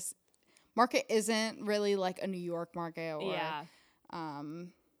 Like, this market isn't really, like, a New York market or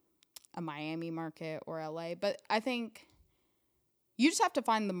a Miami market or LA. But I think you just have to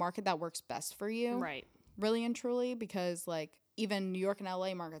find the market that works best for you. Right. Really and truly, because like even New York and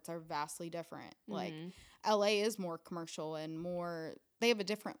LA markets are vastly different. Like LA is more commercial and more, they have a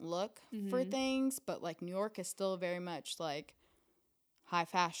different look for things, but like New York is still very much like high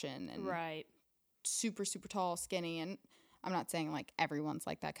fashion and super, super tall, skinny. And I'm not saying like everyone's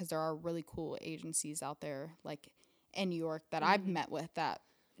like that, because there are really cool agencies out there like in New York that I've met with that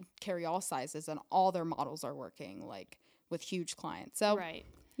carry all sizes, and all their models are working like with huge clients. So,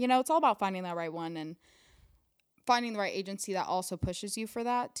 you know, it's all about finding that right one and finding the right agency that also pushes you for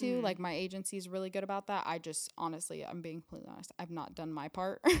that too. Like, my agency is really good about that. I just, honestly, I'm being completely honest, I've not done my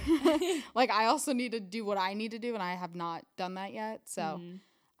part. Like, I also need to do what I need to do, and I have not done that yet. So,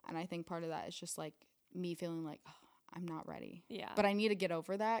 and I think part of that is just like me feeling like, oh, I'm not ready. Yeah. But I need to get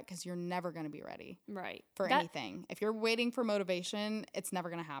over that, because you're never going to be ready. Right. For anything. If you're waiting for motivation, it's never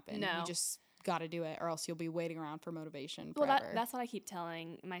going to happen. No. You just got to do it, or else you'll be waiting around for motivation forever. Well, that's what I keep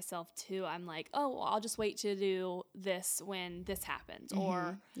telling myself too. I'm like, oh, well, I'll just wait to do this when this happens,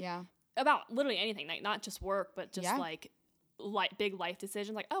 or about literally anything, like not just work, but just like big life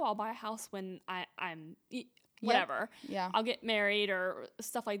decisions. Like, oh, I'll buy a house when I'm whatever. Yeah, I'll get married or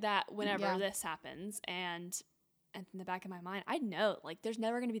stuff like that whenever this happens. And in the back of my mind, I know like there's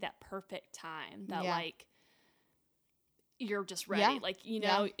never going to be that perfect time that like you're just ready. Like, you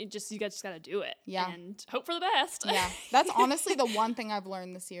know, it just, you guys just got to do it and hope for the best. That's honestly the one thing I've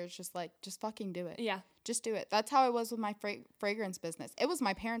learned this year is just like, just fucking do it. Just do it. That's how I was with my fragrance business. It was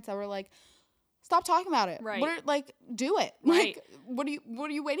my parents that were like, stop talking about it. Like, do it. Like, what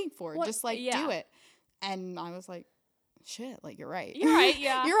are you waiting for? Just like do it. And I was like, shit, like, you're right. You're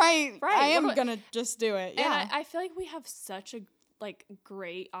right. I am gonna just do it. And I feel like we have such a like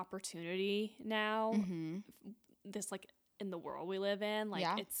great opportunity now. This like in the world we live in, like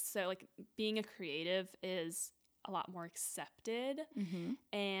it's so like being a creative is a lot more accepted,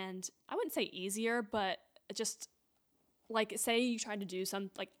 and I wouldn't say easier, but just like, say you tried to do some,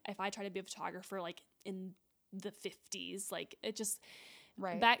 like if I tried to be a photographer like in the 50s, like it just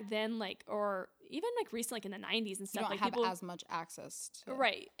back then, like, or even like recently, like in the 90s and stuff, you don't like have people as much access to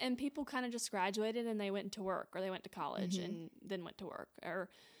and people kind of just graduated and they went to work, or they went to college and then went to work, or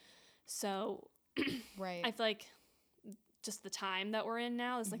so I feel like just the time that we're in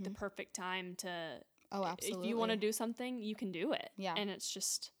now is like the perfect time to, absolutely, if you want to do something, you can do it. And it's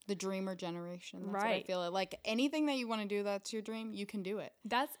just the dreamer generation. That's what I feel like anything that you want to do that's your dream, you can do it.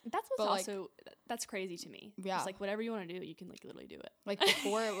 That's what's also, that's crazy to me. It's like whatever you want to do, you can like literally do it. Like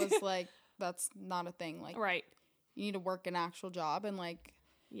before it was like, that's not a thing. Like, you need to work an actual job, and like,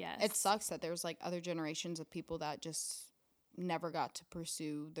 it sucks that there's like other generations of people that just never got to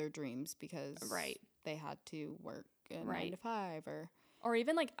pursue their dreams because they had to work a 9 to 5, or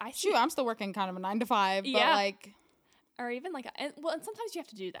even like I'm still working kind of a 9 to 5, but like, or even like, and sometimes you have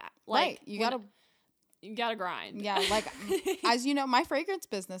to do that. Like, you gotta grind. Like, as you know, my fragrance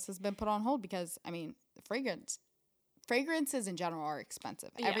business has been put on hold because, I mean, fragrances in general are expensive.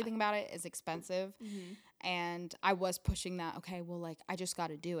 Everything about it is expensive. And I was pushing that, okay, well, like, I just got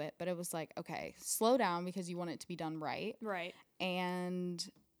to do it. But it was like, okay, slow down, because you want it to be done right. And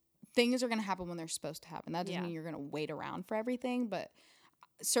things are going to happen when they're supposed to happen. That doesn't mean you're going to wait around for everything, but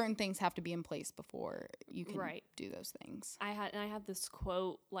certain things have to be in place before you can do those things. I had this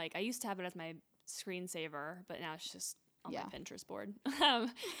quote, like, I used to have it as my screensaver, but now it's just on my Pinterest board.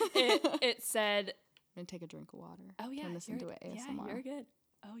 It said, I'm going to take a drink of water. Oh, yeah. And listen to it ASMR. Yeah, you're good.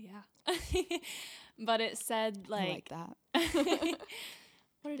 Oh, yeah. But it said, like... I like that.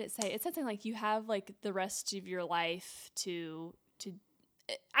 What did it say? It said something like, you have, like, the rest of your life to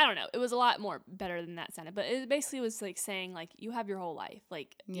I don't know. It was a lot more better than that sounded. But it basically was, like, saying, like, you have your whole life.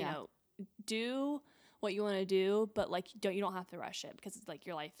 Like, you know, do what you want to do, but like you don't have to rush it because it's like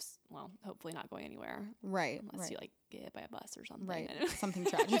your life's hopefully not going anywhere. Right. Unless you like get hit by a bus or something. Right. Something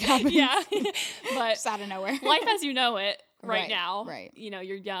tragic happens. Yeah. But just out of nowhere. Life as you know it right now. Right. You know,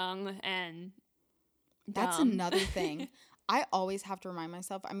 you're young and that's another thing. I always have to remind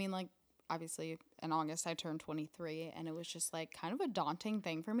myself. I mean, like, obviously in August I turned 23 and it was just like kind of a daunting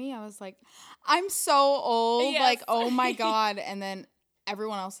thing for me. I was like, I'm so old. Yes. Like, oh my God. And then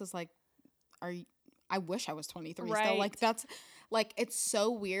everyone else is like, I wish I was 23 still. Like, that's like, it's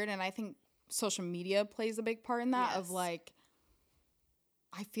so weird. And I think social media plays a big part in that of like,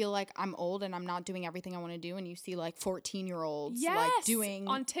 I feel like I'm old and I'm not doing everything I want to do. And you see like 14-year-olds like doing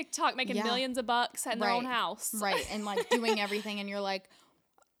on TikTok, making millions of bucks at their own house. Right. And like doing everything. And you're like,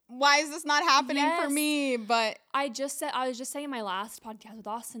 why is this not happening for me? But I was just saying in my last podcast with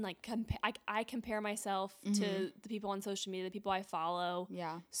Austin, like I compare myself to the people on social media, the people I follow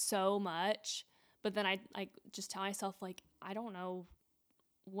so much. But then I just tell myself like, I don't know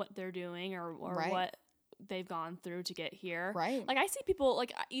what they're doing or what they've gone through to get here. Right. Like I see people,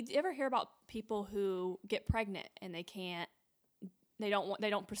 like you ever hear about people who get pregnant and they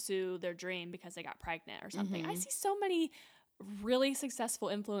don't pursue their dream because they got pregnant or something. I see so many really successful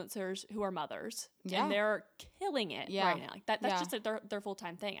influencers who are mothers and they're killing it right now. Like that's just their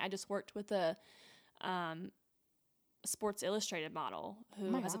full-time thing. I just worked with a Sports Illustrated model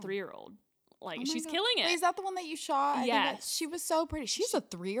who has a 3-year-old. Like she's killing it. Wait, is that the one that you shot? Yes. She was so pretty. She's a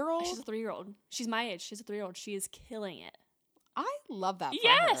 3-year-old? She's a 3-year-old. She's my age. She's a 3-year-old. She is killing it. I love that for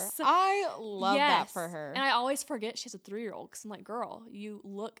her. I love that for her. And I always forget she's a 3-year-old because I'm like, girl, you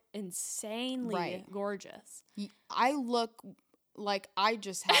look insanely gorgeous. I look like I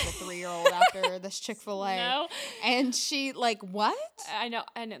just had a 3-year-old after this Chick-fil-A. No. And she like, what? I know.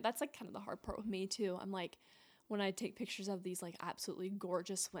 That's like kind of the hard part with me too. I'm like, when I take pictures of these like absolutely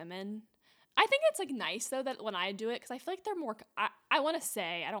gorgeous women, I think it's like nice though that when I do it, because I feel like they're more, I want to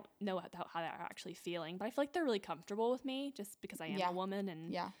say, I don't know how they're actually feeling, but I feel like they're really comfortable with me just because I am a woman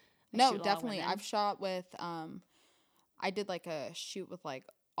and no, definitely. I've shot with, I did like a shoot with like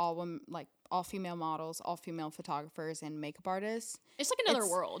all women, like all female models, all female photographers and makeup artists. It's like another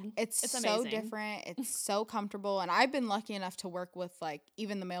world. It's so different. It's so comfortable. And I've been lucky enough to work with like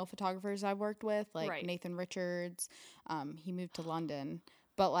even the male photographers I've worked with, like Nathan Richards. He moved to London,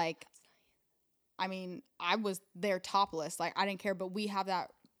 but like, I mean, I was there topless. Like, I didn't care, but we have that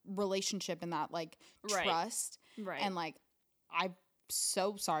relationship and that, like, trust. Right. And, like, I'm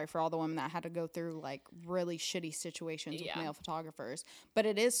so sorry for all the women that had to go through, like, really shitty situations with male photographers. But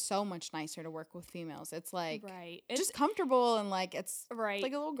it is so much nicer to work with females. It's, like, just comfortable and, like, it's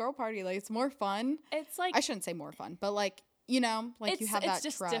like a little girl party. Like, it's more fun. It's, like... I shouldn't say more fun, but, like, you know, like, you have that trust.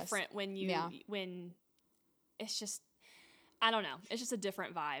 It's just different when you... When it's just... I don't know. It's just a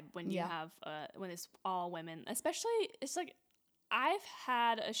different vibe when you have when it's all women. Especially, it's like I've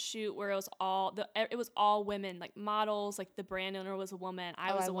had a shoot where it was all women, like models. Like the brand owner was a woman.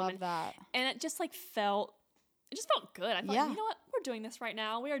 I was a woman. Love that. And it just felt good. I thought, you know what? We're doing this right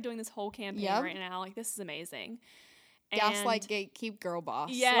now. We are doing this whole campaign right now. Like this is amazing. Gaslight gatekeep girl boss.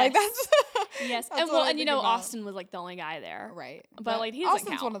 Yes. Like that's yes. And you know, Austin was like the only guy there. Right. But like he Austin's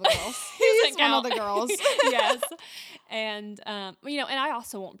doesn't count. one of the girls. He's one of the girls. Yes. And you know, and I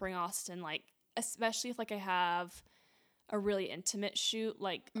also won't bring Austin, like, especially if like I have a really intimate shoot,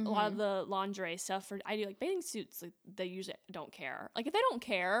 like a lot of the lingerie stuff, or I do like bathing suits, like they usually don't care. Like if they don't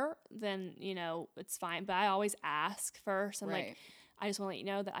care, then you know, it's fine. But I always ask first. I'm like, I just want to let you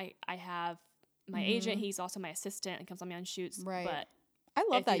know that I have my agent, he's also my assistant and comes on me on shoots. Right. But I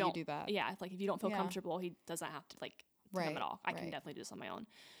love that you do that. Yeah. Like if you don't feel comfortable, he doesn't have to like come at all. I can definitely do this on my own.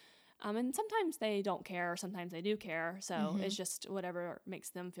 And sometimes they don't care, sometimes they do care. So it's just whatever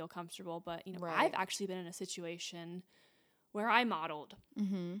makes them feel comfortable. But you know, I've actually been in a situation where I modeled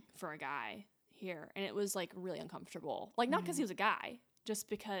for a guy here, and it was like really uncomfortable. Like not because he was a guy, just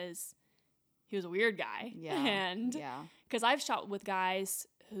because he was a weird guy. Yeah. And because I've shot with guys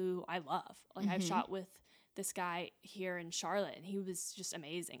who I love. Like I've shot with this guy here in Charlotte, and he was just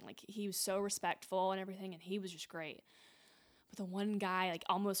amazing. Like he was so respectful and everything, and he was just great. But the one guy like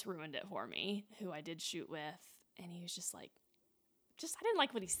almost ruined it for me, who I did shoot with, and he was just like, I didn't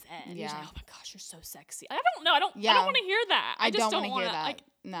like what he said. He was like, oh my gosh, you're so sexy. I don't know. I don't want to hear that. I just don't want to hear that. Like,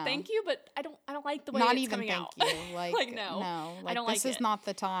 no. Thank you, but I don't like the way it's coming out. Not even thank you. Like, like no. Like, I don't like it. This is not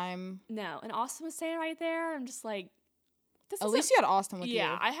the time. No. And Austin was standing right there. I'm just like, at least you had Austin with you.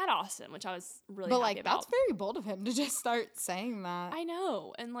 Yeah, I had Austin, which I was really happy like, about. But like, that's very bold of him to just start saying that. I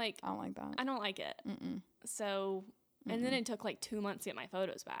know. And like, I don't like that. I don't like it. So, and then it took like 2 months to get my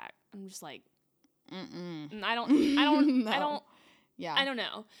photos back. I'm just like, I don't Yeah. I don't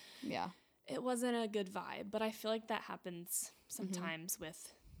know. Yeah. it wasn't a good vibe. But I feel like that happens sometimes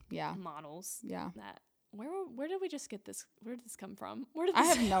with models. Yeah. That where did we just get this? Where did this come from? I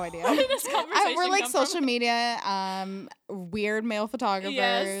have no idea. Where did this conversation we're like come social from? media, weird male photographers.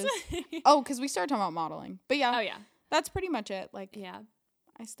 Yes. Because we started talking about modeling. But yeah. Oh yeah. That's pretty much it. Like, Yeah.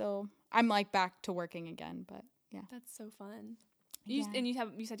 I'm like back to working again, but yeah. That's so fun. Yeah. And you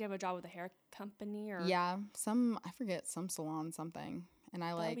said you have a job with a hair company or yeah, I forget, some salon something, and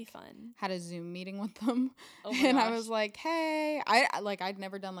I that'll be fun. had a Zoom meeting with them, Oh my and gosh. I was like, hey, I'd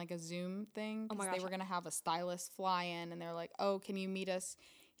never done like a Zoom thing Oh my because they gosh. were gonna have a stylist fly in, and they're like, oh, can you meet us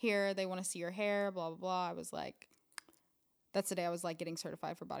here? They want to see your hair, blah blah blah. I was like. That's the day I was like getting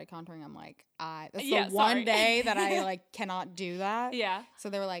certified for body contouring. I'm like, that's the one day that I like cannot do that. Yeah. So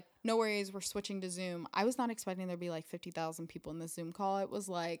they were like, no worries, we're switching to Zoom. I was not expecting there'd be like 50,000 people in this Zoom call. It was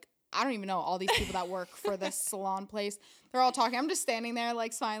like, I don't even know all these people that work for this salon place. They're all talking. I'm just standing there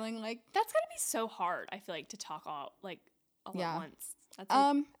like smiling, like. That's gonna be so hard. I feel like to talk all at once.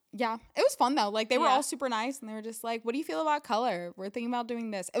 That's yeah, it was fun though. Like they were all super nice, and they were just like, "What do you feel about color? We're thinking about doing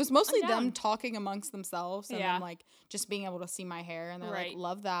this." It was mostly them talking amongst themselves, and then like just being able to see my hair, and they're like,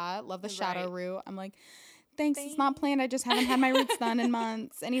 "Love that, love the shadow root." I'm like, "Thanks, it's not planned. I just haven't had my roots done in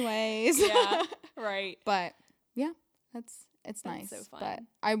months, anyways." Yeah, right. But yeah, it's nice. So fun. But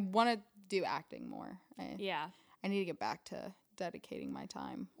I want to do acting more. I need to get back to dedicating my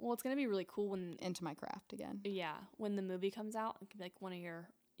time. Well, it's gonna be really cool into my craft again. Yeah, when the movie comes out, it could be like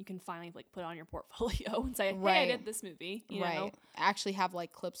you can finally like put it on your portfolio and say, "Hey, I did this movie." You know? I actually have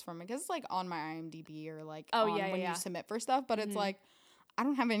like clips from it because it's like on my IMDb or like when you submit for stuff. But it's like I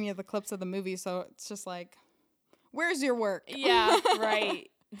don't have any of the clips of the movie, so it's just like, where's your work? Yeah,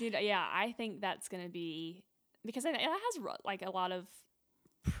 right, dude. Yeah, I think that's gonna be because it has like a lot of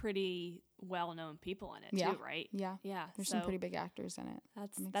pretty well-known people in it too, right? Yeah. There's some pretty big actors in it.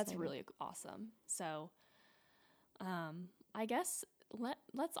 That's really awesome. So, I guess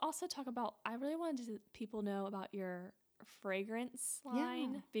let's also talk about. I really wanted people know about your fragrance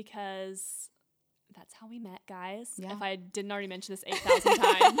line because that's how we met, guys. Yeah. If I didn't already mention this 8,000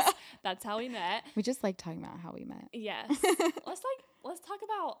 times, that's how we met. We just like talking about how we met. Yes. let's talk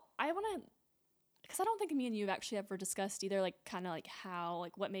about. I want to. Because I don't think me and you have actually ever discussed either, like, kind of like how,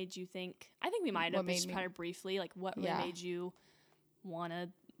 like, what made you think, I think we might have just kind of briefly, like, what really made you want to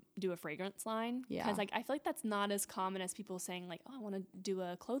do a fragrance line? Yeah. Because, like, I feel like that's not as common as people saying, like, oh, I want to do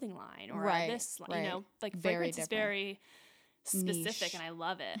a clothing line or this, you know, like, fragrance is very specific niche. And I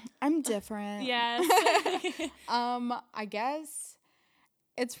love it. I'm different. Yes. I guess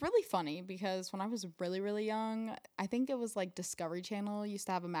it's really funny because when I was really, really young, I think it was like Discovery Channel used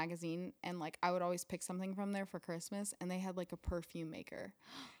to have a magazine, and like I would always pick something from there for Christmas, and they had like a perfume maker,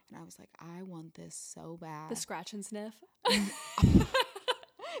 and I was like, I want this so bad. The scratch and sniff.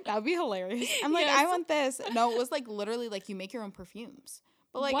 That would be hilarious. I'm like, I want this. No, it was like literally like you make your own perfumes.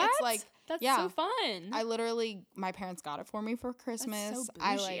 But like it's like that's so fun. I literally my parents got it for me for Christmas. That's so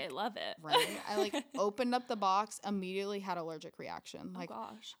bougie. I love it. Right. I like opened up the box, immediately had allergic reaction. Like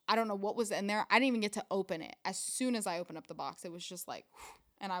gosh. I don't know what was in there. I didn't even get to open it. As soon as I opened up the box, it was just like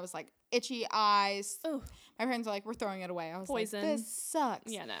and I was like itchy eyes. Ooh. My parents were like, we're throwing it away. I was Poison. Like, this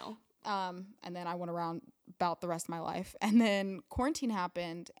sucks. Yeah, no. And then I went around about the rest of my life. And then quarantine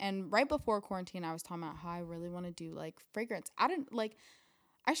happened. And right before quarantine, I was talking about how I really want to do like fragrance.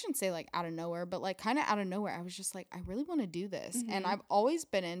 I shouldn't say like out of nowhere, but like kind of out of nowhere. I was just like, I really want to do this. Mm-hmm. And I've always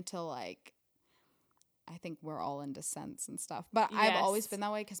been into like, I think we're all into scents and stuff, but I've always been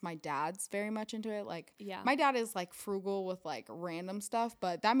that way because my dad's very much into it. Like my dad is like frugal with like random stuff,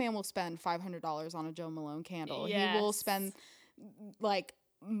 but that man will spend $500 on a Joe Malone candle. Yes. He will spend like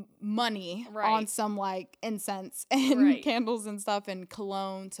money on some like incense and candles and stuff and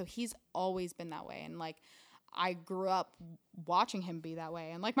cologne. So he's always been that way. And like, I grew up watching him be that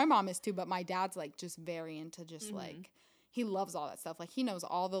way. And like my mom is too, but my dad's like just very into just like, he loves all that stuff. Like he knows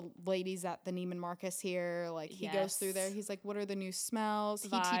all the ladies at the Neiman Marcus here. Like he goes through there. He's like, what are the new smells?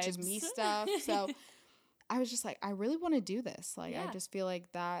 Vibes. He teaches me stuff. So I was just like, I really want to do this. Like, I just feel like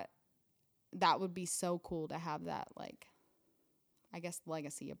that would be so cool to have that, like, I guess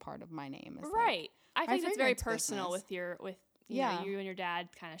legacy a part of my name. Is right. Like, I think it's very personal business. with you know, you and your dad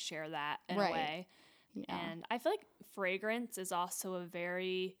kind of share that in a way. Yeah. And I feel like fragrance is also a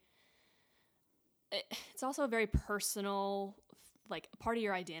very personal, like, part of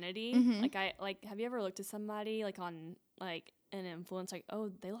your identity. Mm-hmm. Like, have you ever looked at somebody like on like an influence, like, oh,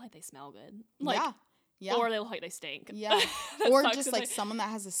 they look like they smell good, like, yeah, or they look like they stink, yeah, or just like someone that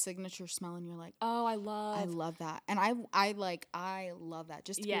has a signature smell, and you're like, oh, I love that, and I love that,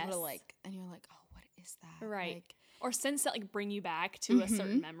 just to be able to like, and you're like, oh, what is that, right? Like, or scents that like bring you back to a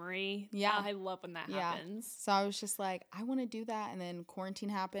certain memory. Yeah. I love when that happens. So I was just like, I want to do that. And then quarantine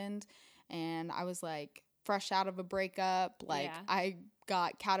happened and I was like fresh out of a breakup. Like I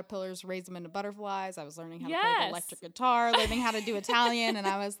got caterpillars, raised them into butterflies. I was learning how to play the electric guitar, learning how to do Italian. And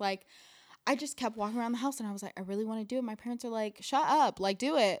I was like, I just kept walking around the house and I was like, I really want to do it. My parents are like, shut up. Like,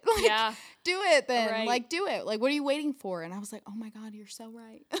 do it. Like, do it then. Right. Like, do it. Like, what are you waiting for? And I was like, oh my God, you're so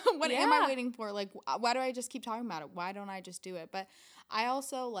right. What am I waiting for? Like, why do I just keep talking about it? Why don't I just do it? But I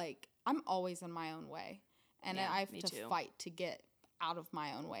also, like, I'm always in my own way. And I have to fight to get out of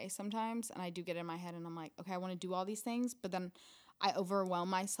my own way sometimes. And I do get in my head and I'm like, okay, I want to do all these things. But then I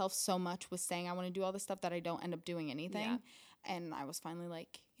overwhelm myself so much with saying I want to do all this stuff that I don't end up doing anything. Yeah. And I was finally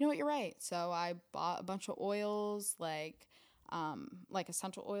like, you know what, you're right. So I bought a bunch of oils, like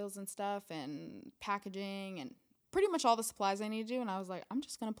essential oils and stuff and packaging and pretty much all the supplies I need to do. And I was like, I'm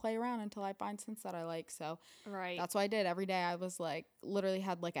just going to play around until I find scents that I like. So that's what I did. Every day I was like, literally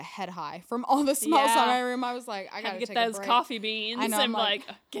had like a head high from all the smells in my room. I was like, I got to get those coffee beans. I know, I'm like,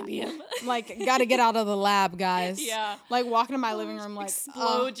 give me them. Like, got to get out of the lab, guys. Yeah. Like walking in my living room, like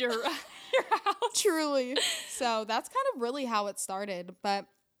explode your house. Truly. So that's kind of really how it started. But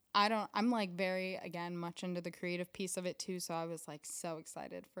I'm like very, again, much into the creative piece of it too. So I was like so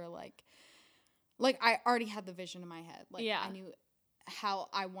excited for like I already had the vision in my head. Like I knew how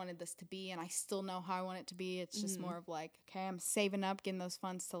I wanted this to be and I still know how I want it to be. It's just more of like, okay, I'm saving up, getting those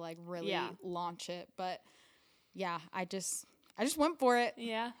funds to like really launch it. But yeah, I just went for it.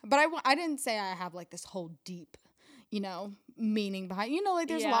 Yeah. But I didn't say I have like this whole deep, meaning behind, like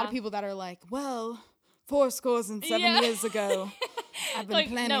there's a lot of people that are like, well, 70 years ago, I've been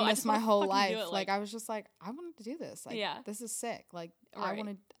planning this my whole life. Like I was just like, I wanted to do this. Like, this is sick. Like I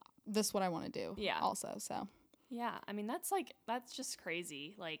wanted, this is what I want to do. Yeah. Also. So. Yeah. I mean, that's just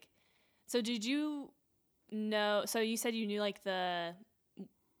crazy. Like, so did you know, so you said you knew like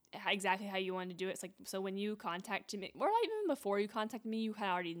exactly how you wanted to do it. It's like, so when you contacted me, or even before you contacted me, you kind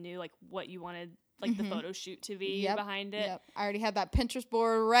of already knew like what you wanted like the photo shoot to be behind it. Yep. I already had that Pinterest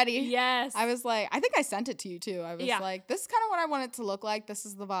board ready. Yes. I was like, I think I sent it to you too. I was like, this is kind of what I want it to look like. This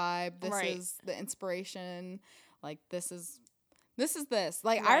is the vibe. This is the inspiration. Like this is this.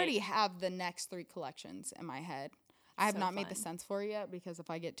 Like I already have the next 3 collections in my head. I have not made the sense for it yet because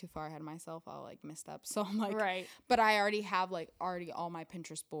if I get too far ahead of myself, I'll like miss up. So I'm like, but I already have like all my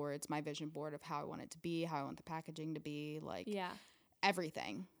Pinterest boards, my vision board of how I want it to be, how I want the packaging to be, like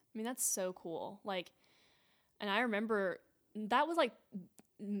everything. I mean, that's so cool. Like, and I remember that was like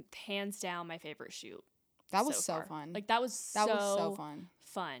hands down my favorite shoot. That was so fun. Like that was so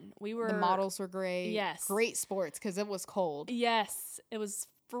fun. The models were great. Yes. Great sports because it was cold. Yes. It was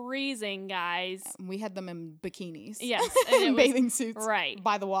freezing, guys. We had them in bikinis. Yes. And bathing suits. Right.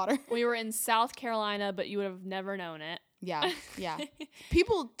 By the water. We were in South Carolina, but you would have never known it. Yeah. Yeah.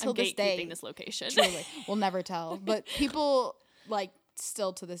 People till this day. Gatekeeping this location. Truly. We'll never tell. But people like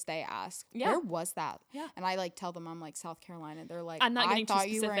still to this day ask, where was that? Yeah. And I like tell them I'm like South Carolina. They're like, I thought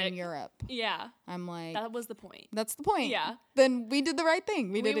you were in Europe. Yeah. I'm like, that was the point. That's the point. Yeah. Then we did the right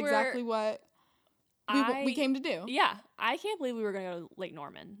thing. We did exactly what we came to do. Yeah. I can't believe we were going to go to Lake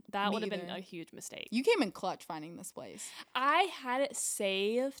Norman. That would have been a huge mistake. You came in clutch finding this place. I had it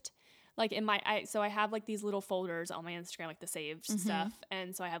saved. Like in so I have like these little folders on my Instagram, like the saved stuff.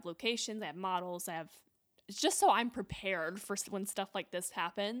 And so I have locations, I have models, it's just so I'm prepared for when stuff like this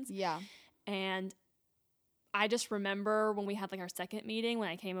happens. Yeah. And I just remember when we had like our second meeting, when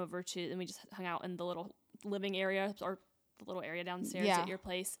I came over and we just hung out in the little living area or the little area downstairs at your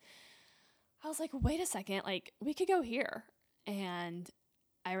place. I was like, wait a second, like we could go here. And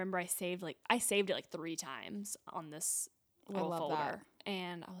I remember I saved it like 3 times on this little folder. That.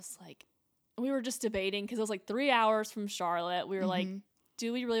 And I was like, we were just debating because it was like 3 hours from Charlotte. We were like,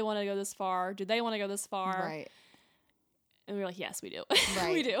 do we really want to go this far? Do they want to go this far? Right. And we were like, yes, we do.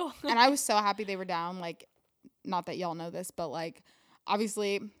 Right. We do. And I was so happy they were down. Like, not that y'all know this, but like,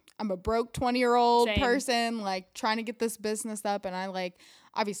 obviously I'm a broke 20-year-old person, like trying to get this business up. And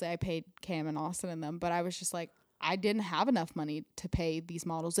obviously I paid Cam and Austin and them, but I was just like, I didn't have enough money to pay these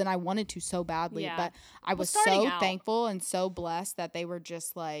models and I wanted to so badly, but I was so thankful and so blessed that they were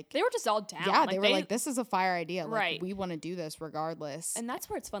just like, they were just all down. Yeah. Like they were like, this is a fire idea. Like we want to do this regardless. And that's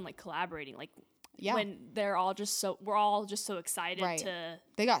where it's fun, like collaborating, like when we're all just so excited to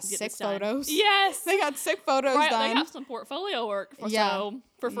they got sick photos. Yes. They got sick photos done. They have some portfolio work for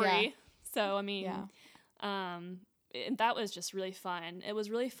free. Yeah. So, I mean, that was just really fun. It was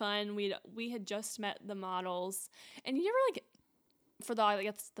really fun. We had just met the models, and you never for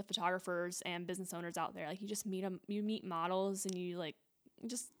the photographers and business owners out there, like you just meet them, you meet models, and you like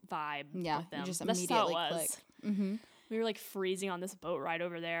just vibe with them. You just immediately click. Mm-hmm. We were like freezing on this boat ride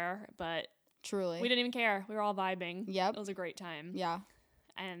over there, but Truly. we didn't even care. We were all vibing. Yep. It was a great time. Yeah.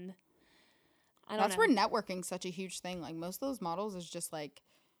 And I don't That's know. where networking's such a huge thing. Like, most of those models is just like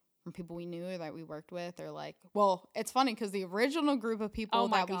from people we knew or that we worked with, or like, well, it's funny because the original group of people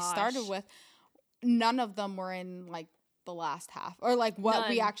that we started with, none of them were in like the last half or like what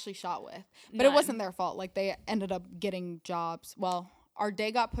we actually shot with. But it wasn't their fault. Like, they ended up getting jobs. Well, our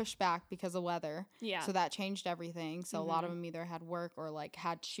day got pushed back because of weather. Yeah. So that changed everything. So a lot of them either had work or like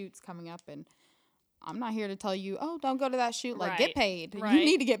had shoots coming up, and I'm not here to tell you, oh, don't go to that shoot. Like, get paid. You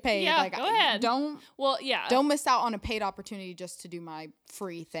need to get paid. Yeah, like, go ahead. Don't miss out on a paid opportunity just to do my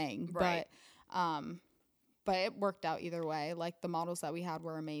free thing. Right. But it worked out either way. Like, the models that we had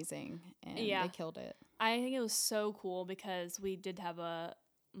were amazing, and they killed it. I think it was so cool because we did have a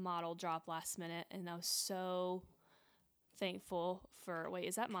model drop last minute, and I was so thankful for. Wait,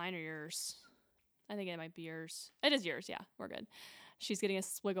 is that mine or yours? I think it might be yours. It is yours. Yeah, we're good. She's getting a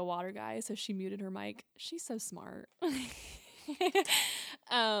swig of water, guys, so she muted her mic. She's so smart. But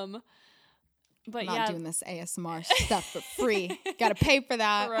not doing this ASMR stuff for free. Got to pay for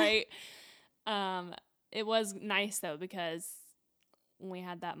that, right? It was nice though because when we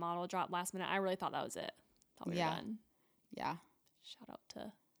had that model drop last minute, I really thought that was it. Thought we were done. Yeah. Shout out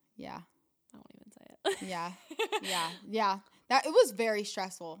to. Yeah. I won't even say it. Yeah. That it was very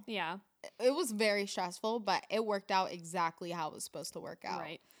stressful. Yeah. It was very stressful, but it worked out exactly how it was supposed to work out.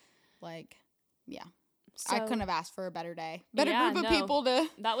 Right. Like, yeah. So, I couldn't have asked for a better day. Better group of people to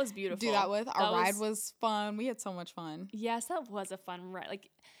that was beautiful. Do that with. Our ride was fun. We had so much fun. Yes, that was a fun ride. Like,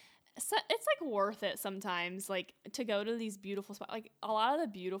 so it's like worth it sometimes, like to go to these beautiful spots. Like, a lot of the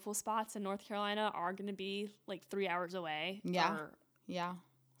beautiful spots in North Carolina are going to be like 3 hours away. Yeah.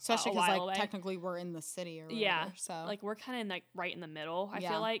 Especially because like technically we're in the city or whatever. Yeah. So like we're kind of like right in the middle. I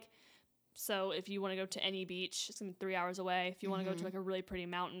feel like. So if you want to go to any beach, it's gonna be 3 hours away. If you want to go to like a really pretty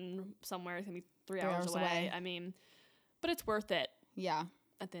mountain somewhere, it's gonna be 3 hours away. I mean, but it's worth it. Yeah.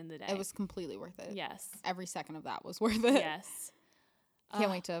 At the end of the day, it was completely worth it. Yes. Every second of that was worth it. Yes.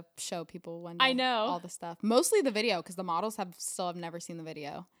 Can't wait to show people one day. I know all the stuff. Mostly the video because the models still have never seen the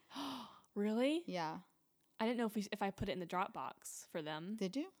video. Really? Yeah. I didn't know if I put it in the Dropbox for them.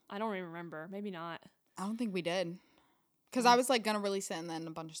 Did you? I don't even remember. Maybe not. I don't think we did. Because I was like going to release it and then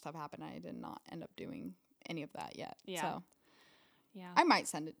a bunch of stuff happened. I did not end up doing any of that yet. Yeah. So yeah, I might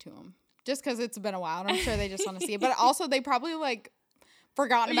send it to them just because it's been a while and I'm sure they just want to see it. But also they probably like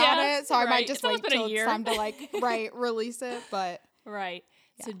forgotten about it. So I might just wait till it's time to like, release it. But right.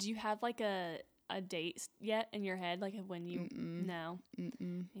 Yeah. So do you have like a date yet in your head? Like when you, no.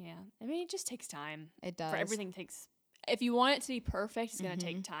 Yeah. I mean, it just takes time. It does. For everything takes, if you want it to be perfect, it's going to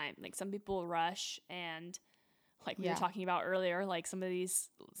take time. Like some people rush and like we were talking about earlier, like some of these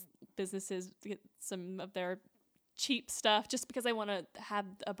businesses get some of their cheap stuff just because they want to have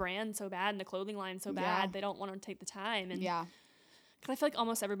a brand so bad and a clothing line so bad. They don't want to take the time. And because I feel like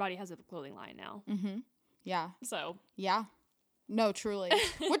almost everybody has a clothing line now. Yeah. So. Yeah. No, truly.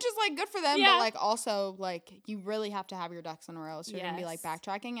 Which is like good for them, but like also like you really have to have your ducks in a row. So you're going to be like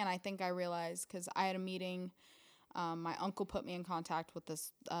backtracking. And I think I realized because I had a meeting, my uncle put me in contact with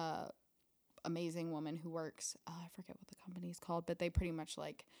this amazing woman who works, I forget what the company's called, but they pretty much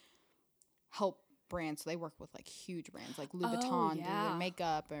like help brands. So they work with like huge brands like Louis Vuitton, do their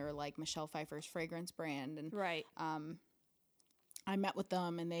makeup, or like Michelle Pfeiffer's fragrance brand. And I met with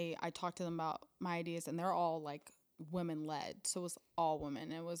them and I talked to them about my ideas, and they're all like women led. So it was all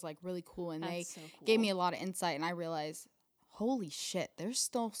women. It was like really cool. And they gave me a lot of insight, and I realized, holy shit, there's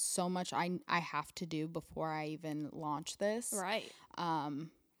still so much I have to do before I even launch this. Right.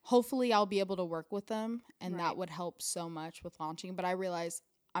 Hopefully I'll be able to work with them, and that would help so much with launching. But I realize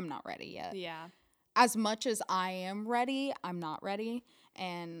I'm not ready yet. Yeah. As much as I am ready, I'm not ready.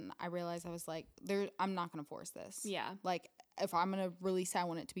 And I realized I was like, I'm not going to force this. Yeah. Like, if I'm going to release it, I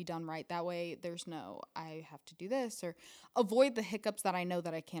want it to be done right. That way there's no, I have to do this, or avoid the hiccups that I know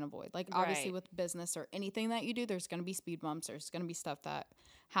that I can't avoid. Like, obviously with business or anything that you do, there's going to be speed bumps. There's going to be stuff that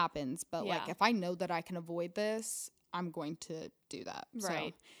happens. But like, if I know that I can avoid this, I'm going to do that.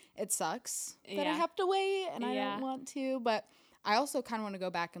 Right. So it sucks that I have to wait, and I don't want to, but I also kind of want to go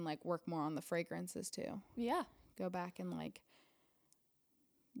back and like work more on the fragrances too. Yeah. Go back and like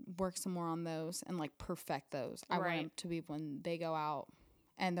work some more on those and like perfect those. I want them to be when they go out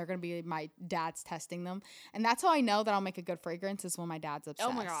and they're going to be my dad's testing them. And that's how I know that I'll make a good fragrance, is when my dad's obsessed.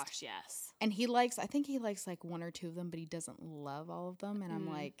 Oh my gosh, yes. And I think he likes like one or two of them, but he doesn't love all of them. And I'm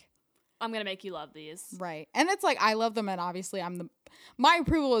like, I'm going to make you love these. Right. And it's like, I love them. And obviously my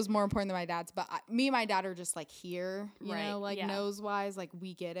approval is more important than my dad's. But me and my dad are just like here, you know, like nose wise, like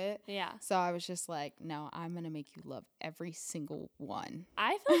we get it. Yeah. So I was just like, no, I'm going to make you love every single one.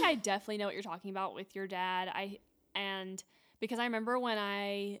 I feel like I definitely know what you're talking about with your dad. And because I remember when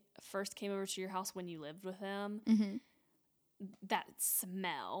I first came over to your house when you lived with him, mm-hmm. that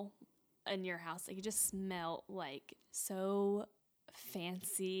smell in your house, like it just smelled like so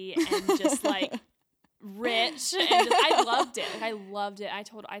fancy and just like rich, and I loved it. Like, I loved it. I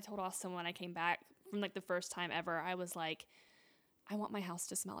told Austin when I came back from like the first time ever, I was like, I want my house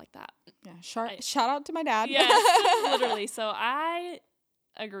to smell like that. Yeah. Shout out to my dad. Yes, literally. So I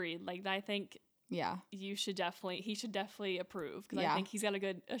agreed. Like, I think he should definitely approve, because I think he's got a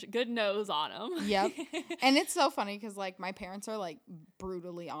good nose on him. Yep. And it's so funny because like my parents are like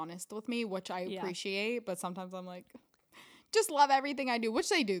brutally honest with me, which I appreciate, but sometimes I'm like, just love everything I do, which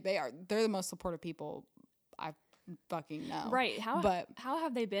they do. They're the most supportive people I fucking know. Right. How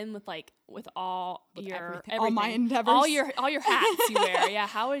have they been with all your everything, all my endeavors, all your hats you wear? Yeah.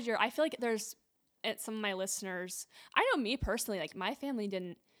 How is I feel like there's some of my listeners. I know me personally, like my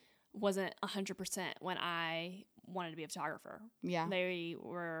family wasn't 100% when I wanted to be a photographer. Yeah. They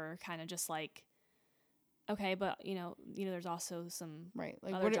were kind of just like, okay, but you know, there's also some like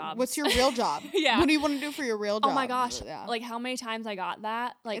other jobs. What's your real job? Yeah. What do you want to do for your real job? Oh my gosh. Yeah. Like how many times I got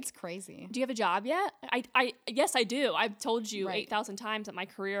that? Like it's crazy. Do you have a job yet? Yes, I do. I've told you 8,000 times that my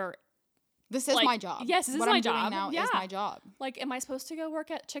career. This is my job. Yes, this is my job. Now is my job. Like, am I supposed to go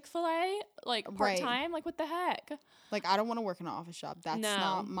work at Chick-fil-A like part-time? Like, what the heck? Like, I don't want to work in an office job. That's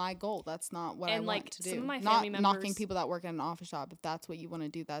not my goal. That's not what I want to do. Some of my family members, knocking people that work in an office job. If that's what you want to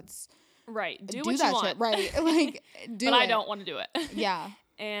do, that's right. Do what you want. Shit. Right. Like, do but it. I don't want to do it. Yeah.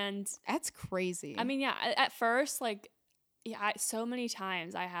 And that's crazy. I mean, yeah. At first, like, so many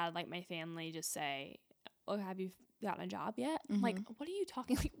times I had like my family just say, "Oh, have you gotten a job yet?" Mm-hmm. Like, what are you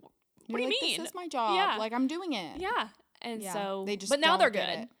talking? Like, what do you mean? This is my job. Yeah. Like, I'm doing it. Yeah. And so, but now they're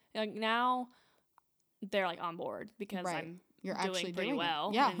good. Like, now they're like on board because you're doing pretty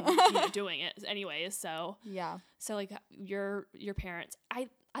well. Yeah. And doing it anyways. So, yeah. So, like, your parents, I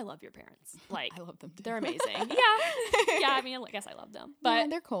love your parents. Like, I love them too. They're amazing. Yeah. Yeah. I mean, I guess I love them. But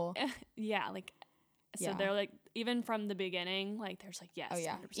they're cool. Yeah. Like, so they're like, even from the beginning, like, there's like, yes. Oh,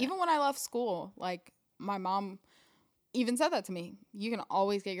 yeah. 100%. Even when I left school, like, my mom even said that to me. You can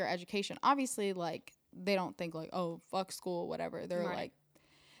always get your education. Obviously, like, they don't think like, oh, fuck school, whatever. They're like,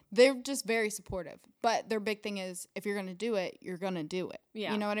 they're just very supportive. But their big thing is, if you're going to do it, you're going to do it.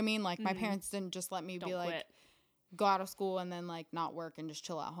 Yeah. You know what I mean? Like, my parents didn't just let me be like, quit. Go out of school and then like not work and just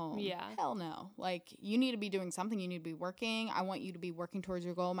chill at home. Yeah. Hell no. Like, you need to be doing something. You need to be working. I want you to be working towards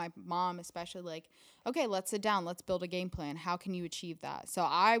your goal. My mom especially, like, okay, let's sit down. Let's build a game plan. How can you achieve that? So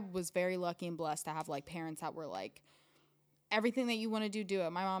I was very lucky and blessed to have like parents that were like, everything that you want to do it.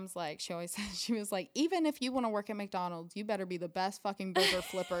 My mom's like, she always said, she was like, even if you want to work at McDonald's, you better be the best fucking burger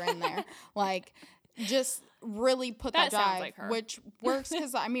flipper in there. Like, just really put that drive, like which works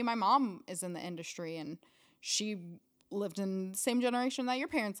because, I mean, my mom is in the industry and she lived in the same generation that your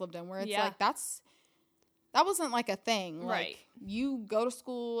parents lived in, where it's like, that wasn't like a thing. Like, you go to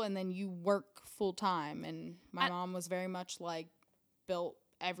school and then you work full time. And my mom was very much like built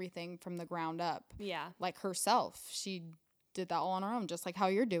everything from the ground up. Yeah. Like herself. She did that all on her own, just like how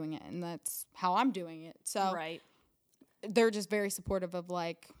you're doing it, and that's how I'm doing it. So they're just very supportive of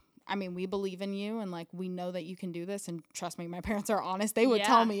like, I mean, we believe in you and like we know that you can do this. And trust me, my parents are honest. They would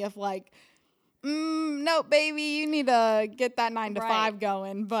tell me if like, no, baby, you need to get that 9 to 5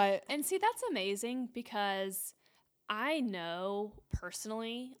 going. But and see, that's amazing because I know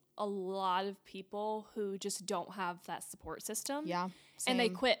personally a lot of people who just don't have that support system. Yeah, same. And they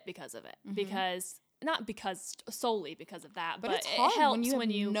quit because of it. Because not solely because of that, but it's hard, it helps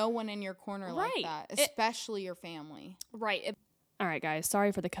when you no one in your corner like that, especially your family. Right. All right, guys.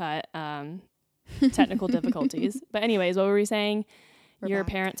 Sorry for the cut. Technical difficulties. But anyways, what were we saying? Your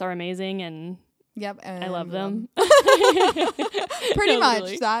parents are amazing, and I love them. Pretty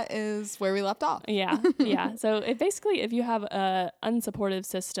much. That is where we left off. Yeah. Yeah. So if you have a unsupportive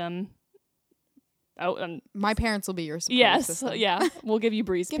system. My parents will be your supportive system. Yeah. We'll give you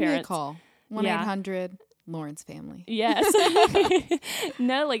Brie's parents. Give me a call. 1-800 Lawrence family. Yes.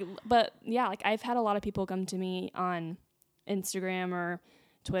 No, like, but yeah, like I've had a lot of people come to me on Instagram or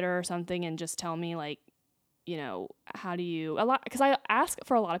Twitter or something and just tell me like, you know, how do you because I ask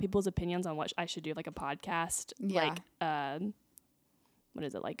for a lot of people's opinions on what I should do, like a podcast, like, what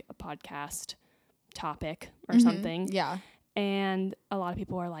is it? Like a podcast topic or something. Yeah. And a lot of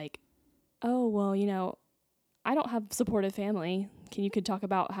people are like, oh, well, you know, I don't have supportive family. You could talk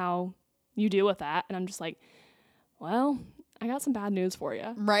about how you deal with that. And I'm just like, well, I got some bad news for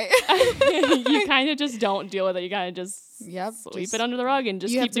you. Right. You kind of just don't deal with it. You got to just sweep it under the rug and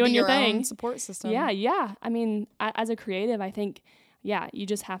just keep doing your thing. Own support system. Yeah. I mean, as a creative, I think, you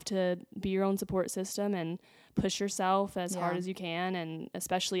just have to be your own support system and push yourself as hard as you can. And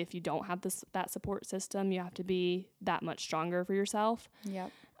especially if you don't have that support system, you have to be that much stronger for yourself.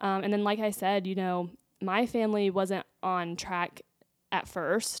 Yep. And then, like I said, my family wasn't on track at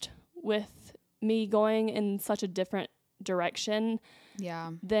first with me going in such a different direction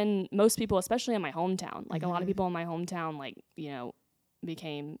than most people, especially in my hometown. Like a lot of people in my hometown,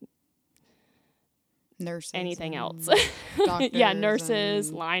 became nurses, anything else. Doctors,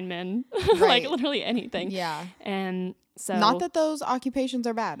 nurses, linemen, like literally anything. Yeah. And so, not that those occupations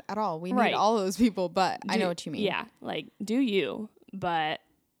are bad at all. We need all those people, but I know what you mean. Yeah, like do you? But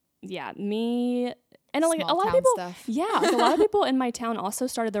me and like small a lot of people. Stuff. Yeah, like a lot of people in my town also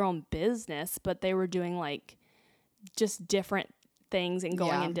started their own business, but they were doing like just different things and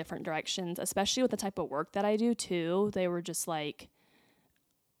going in different directions. Especially with the type of work that I do too. They were just like,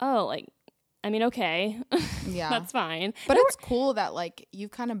 oh, like. I mean, okay, that's fine. But it's cool that like you've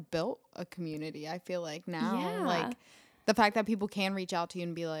kind of built a community. I feel like now, like the fact that people can reach out to you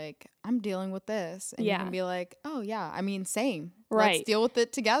and be like, "I'm dealing with this," and you can be like, "Oh yeah, I mean, same. Right. Let's deal with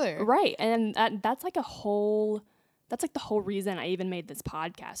it together." Right, and that's like the whole reason I even made this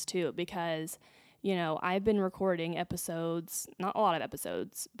podcast too, because I've been recording episodes, not a lot of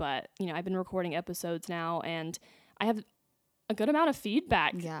episodes, but I've been recording episodes now, and I have a good amount of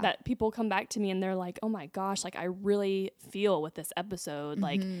feedback that people come back to me and they're like, oh my gosh, like I really feel with this episode,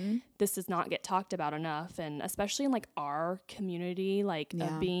 like this does not get talked about enough. And especially in like our community, like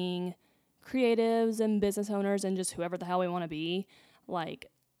of being creatives and business owners and just whoever the hell we want to be, like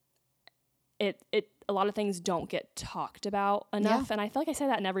a lot of things don't get talked about enough. And I feel like I say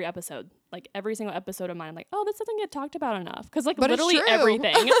that in every episode, like every single episode of mine, I'm like, oh, this doesn't get talked about enough. Cause like literally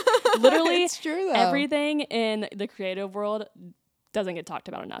everything, it's true though. Everything in the creative world doesn't get talked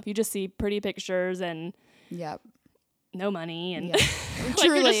about enough. You just see pretty pictures and no money and like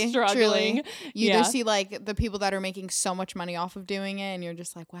truly, you're just struggling. Truly. You either see like the people that are making so much money off of doing it and you're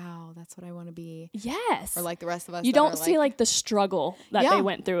just like, wow, that's what I want to be. Yes. Or like the rest of us. You don't see like the struggle that they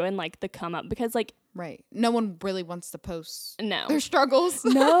went through and like the come up, because like, right. No one really wants to post no their struggles.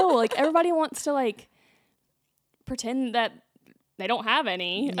 No, like everybody wants to like pretend that they don't have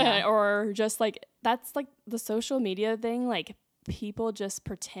any or just like, that's like the social media thing. Like people just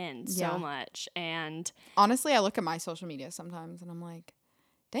pretend so much. And honestly, I look at my social media sometimes and I'm like,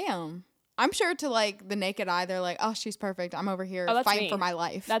 damn. I'm sure to like the naked eye, they're like, oh, she's perfect. I'm over here fighting for my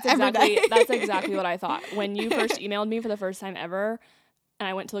life. That's exactly what I thought. When you first emailed me for the first time ever and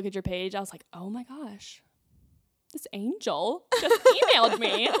I went to look at your page, I was like, oh my gosh, this angel just emailed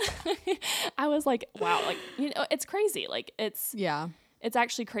me. I was like, wow, like, it's crazy. Like it's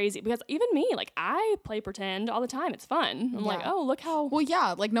actually crazy, because even me, like I play pretend all the time. It's fun. I'm like, oh, look how. Well,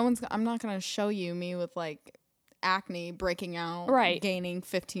 yeah. Like I'm not going to show you me with like acne breaking out, gaining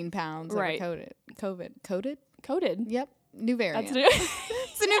 15 pounds, COVID. Yep. New variant.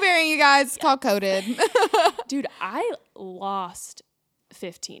 It's a new variant, you guys. It's called COVID. Dude, I lost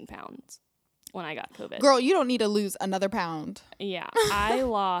 15 pounds when I got COVID. Girl, you don't need to lose another pound. Yeah, I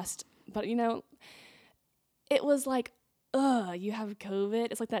lost, but it was like, you have COVID.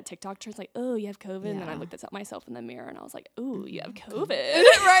 It's like that TikTok trend. It's like, oh, you have COVID. And then I looked at myself in the mirror and I was like, ooh, you have COVID.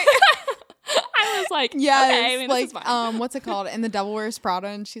 Right. I was like, yeah, okay, I mean, like, this is fine. What's it called? In The Devil Wears Prada.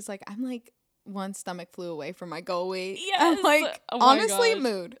 And she's like, I'm like one stomach flu away from my goal weight. Yes. I'm like, honestly,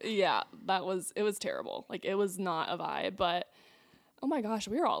 mood. Yeah, it was terrible. Like it was not a vibe, but oh my gosh,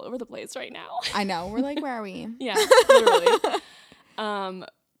 we're all over the place right now. I know. We're like, where are we? Yeah, literally.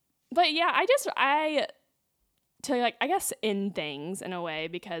 But yeah, I guess in things in a way,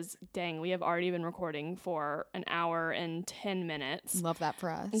 because dang, we have already been recording for an hour and 10 minutes. Love that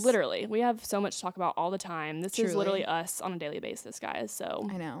for us. Literally. We have so much to talk about all the time. This is literally us on a daily basis, guys. So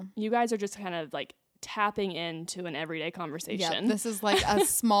I know. You guys are just kind of like tapping into an everyday conversation. Yeah, this is like a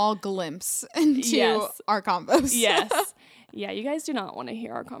small glimpse into our combos. Yes. Yeah, you guys do not want to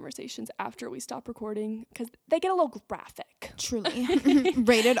hear our conversations after we stop recording, because they get a little graphic. Truly.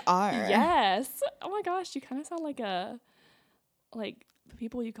 Rated R. Yes. Oh my gosh, you kind of sound like the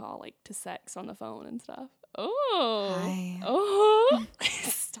people you call like to sex on the phone and stuff. Oh. Hi. Oh.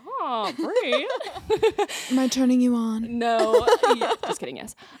 Stop, Brie. Am I turning you on? No. Yeah, just kidding,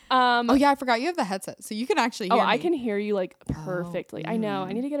 yes. Oh yeah, I forgot you have the headset, so you can actually hear me. I can hear you like perfectly. I know.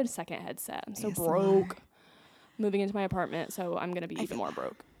 I need to get a second headset. I'm so broke. Moving into my apartment, so I'm gonna be even more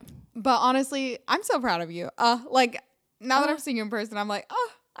broke. But honestly, I'm so proud of you. Like now that I'm seeing you in person, I'm like,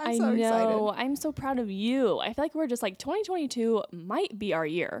 I'm so excited. I'm so proud of you. I feel like we're just like 2022 might be our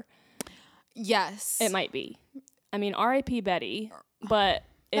year. Yes. It might be. I mean, R.I.P. Betty, but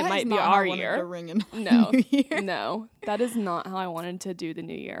it might be not how our I wanted year. to ring in No, New Year. no, that is not how I wanted to do the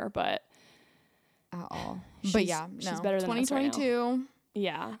new year, but at all. But yeah, no. she's better than us right now. 2022.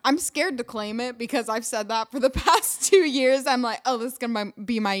 Yeah. I'm scared to claim it because I've said that for the past 2 years. I'm like, oh, this is gonna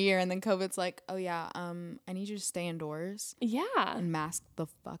be my year, and then COVID's like, oh yeah, I need you to stay indoors. Yeah. And mask the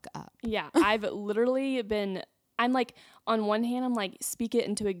fuck up. Yeah. I've literally been. I'm like, on one hand, I'm like, speak it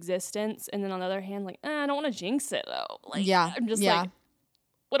into existence, and then on the other hand, like, I don't want to jinx it though. Like, yeah. I'm just like,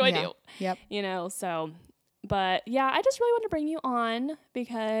 what do I do? Yep. You know. So, but yeah, I just really want to bring you on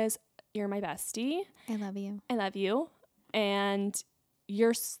because you're my bestie. I love you. I love you, and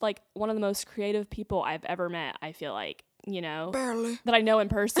you're like one of the most creative people I've ever met. I feel like, you know, Barely. that I know in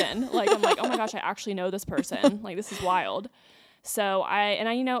person. Like, I'm like, oh my gosh, I actually know this person. Like, this is wild. So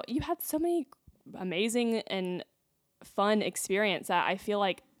you know, you had so many amazing and fun experience that I feel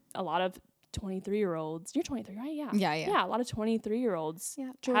like a lot of 23-year-olds, you're 23, right? Yeah. Yeah. A lot of 23-year-olds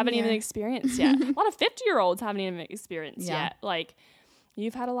haven't even experienced yet. A lot of 50-year-olds haven't even experienced yet. Like,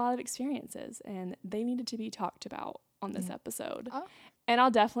 you've had a lot of experiences and they needed to be talked about on this episode. Oh. And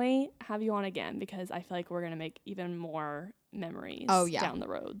I'll definitely have you on again because I feel like we're going to make even more memories down the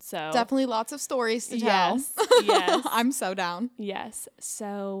road. So definitely lots of stories to tell. Yes. I'm so down. Yes.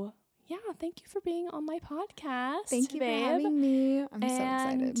 So yeah, thank you for being on my podcast. Thank you for having me. I'm so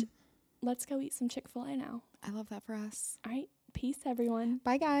excited. Let's go eat some Chick-fil-A now. I love that for us. All right. Peace, everyone.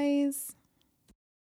 Bye, guys.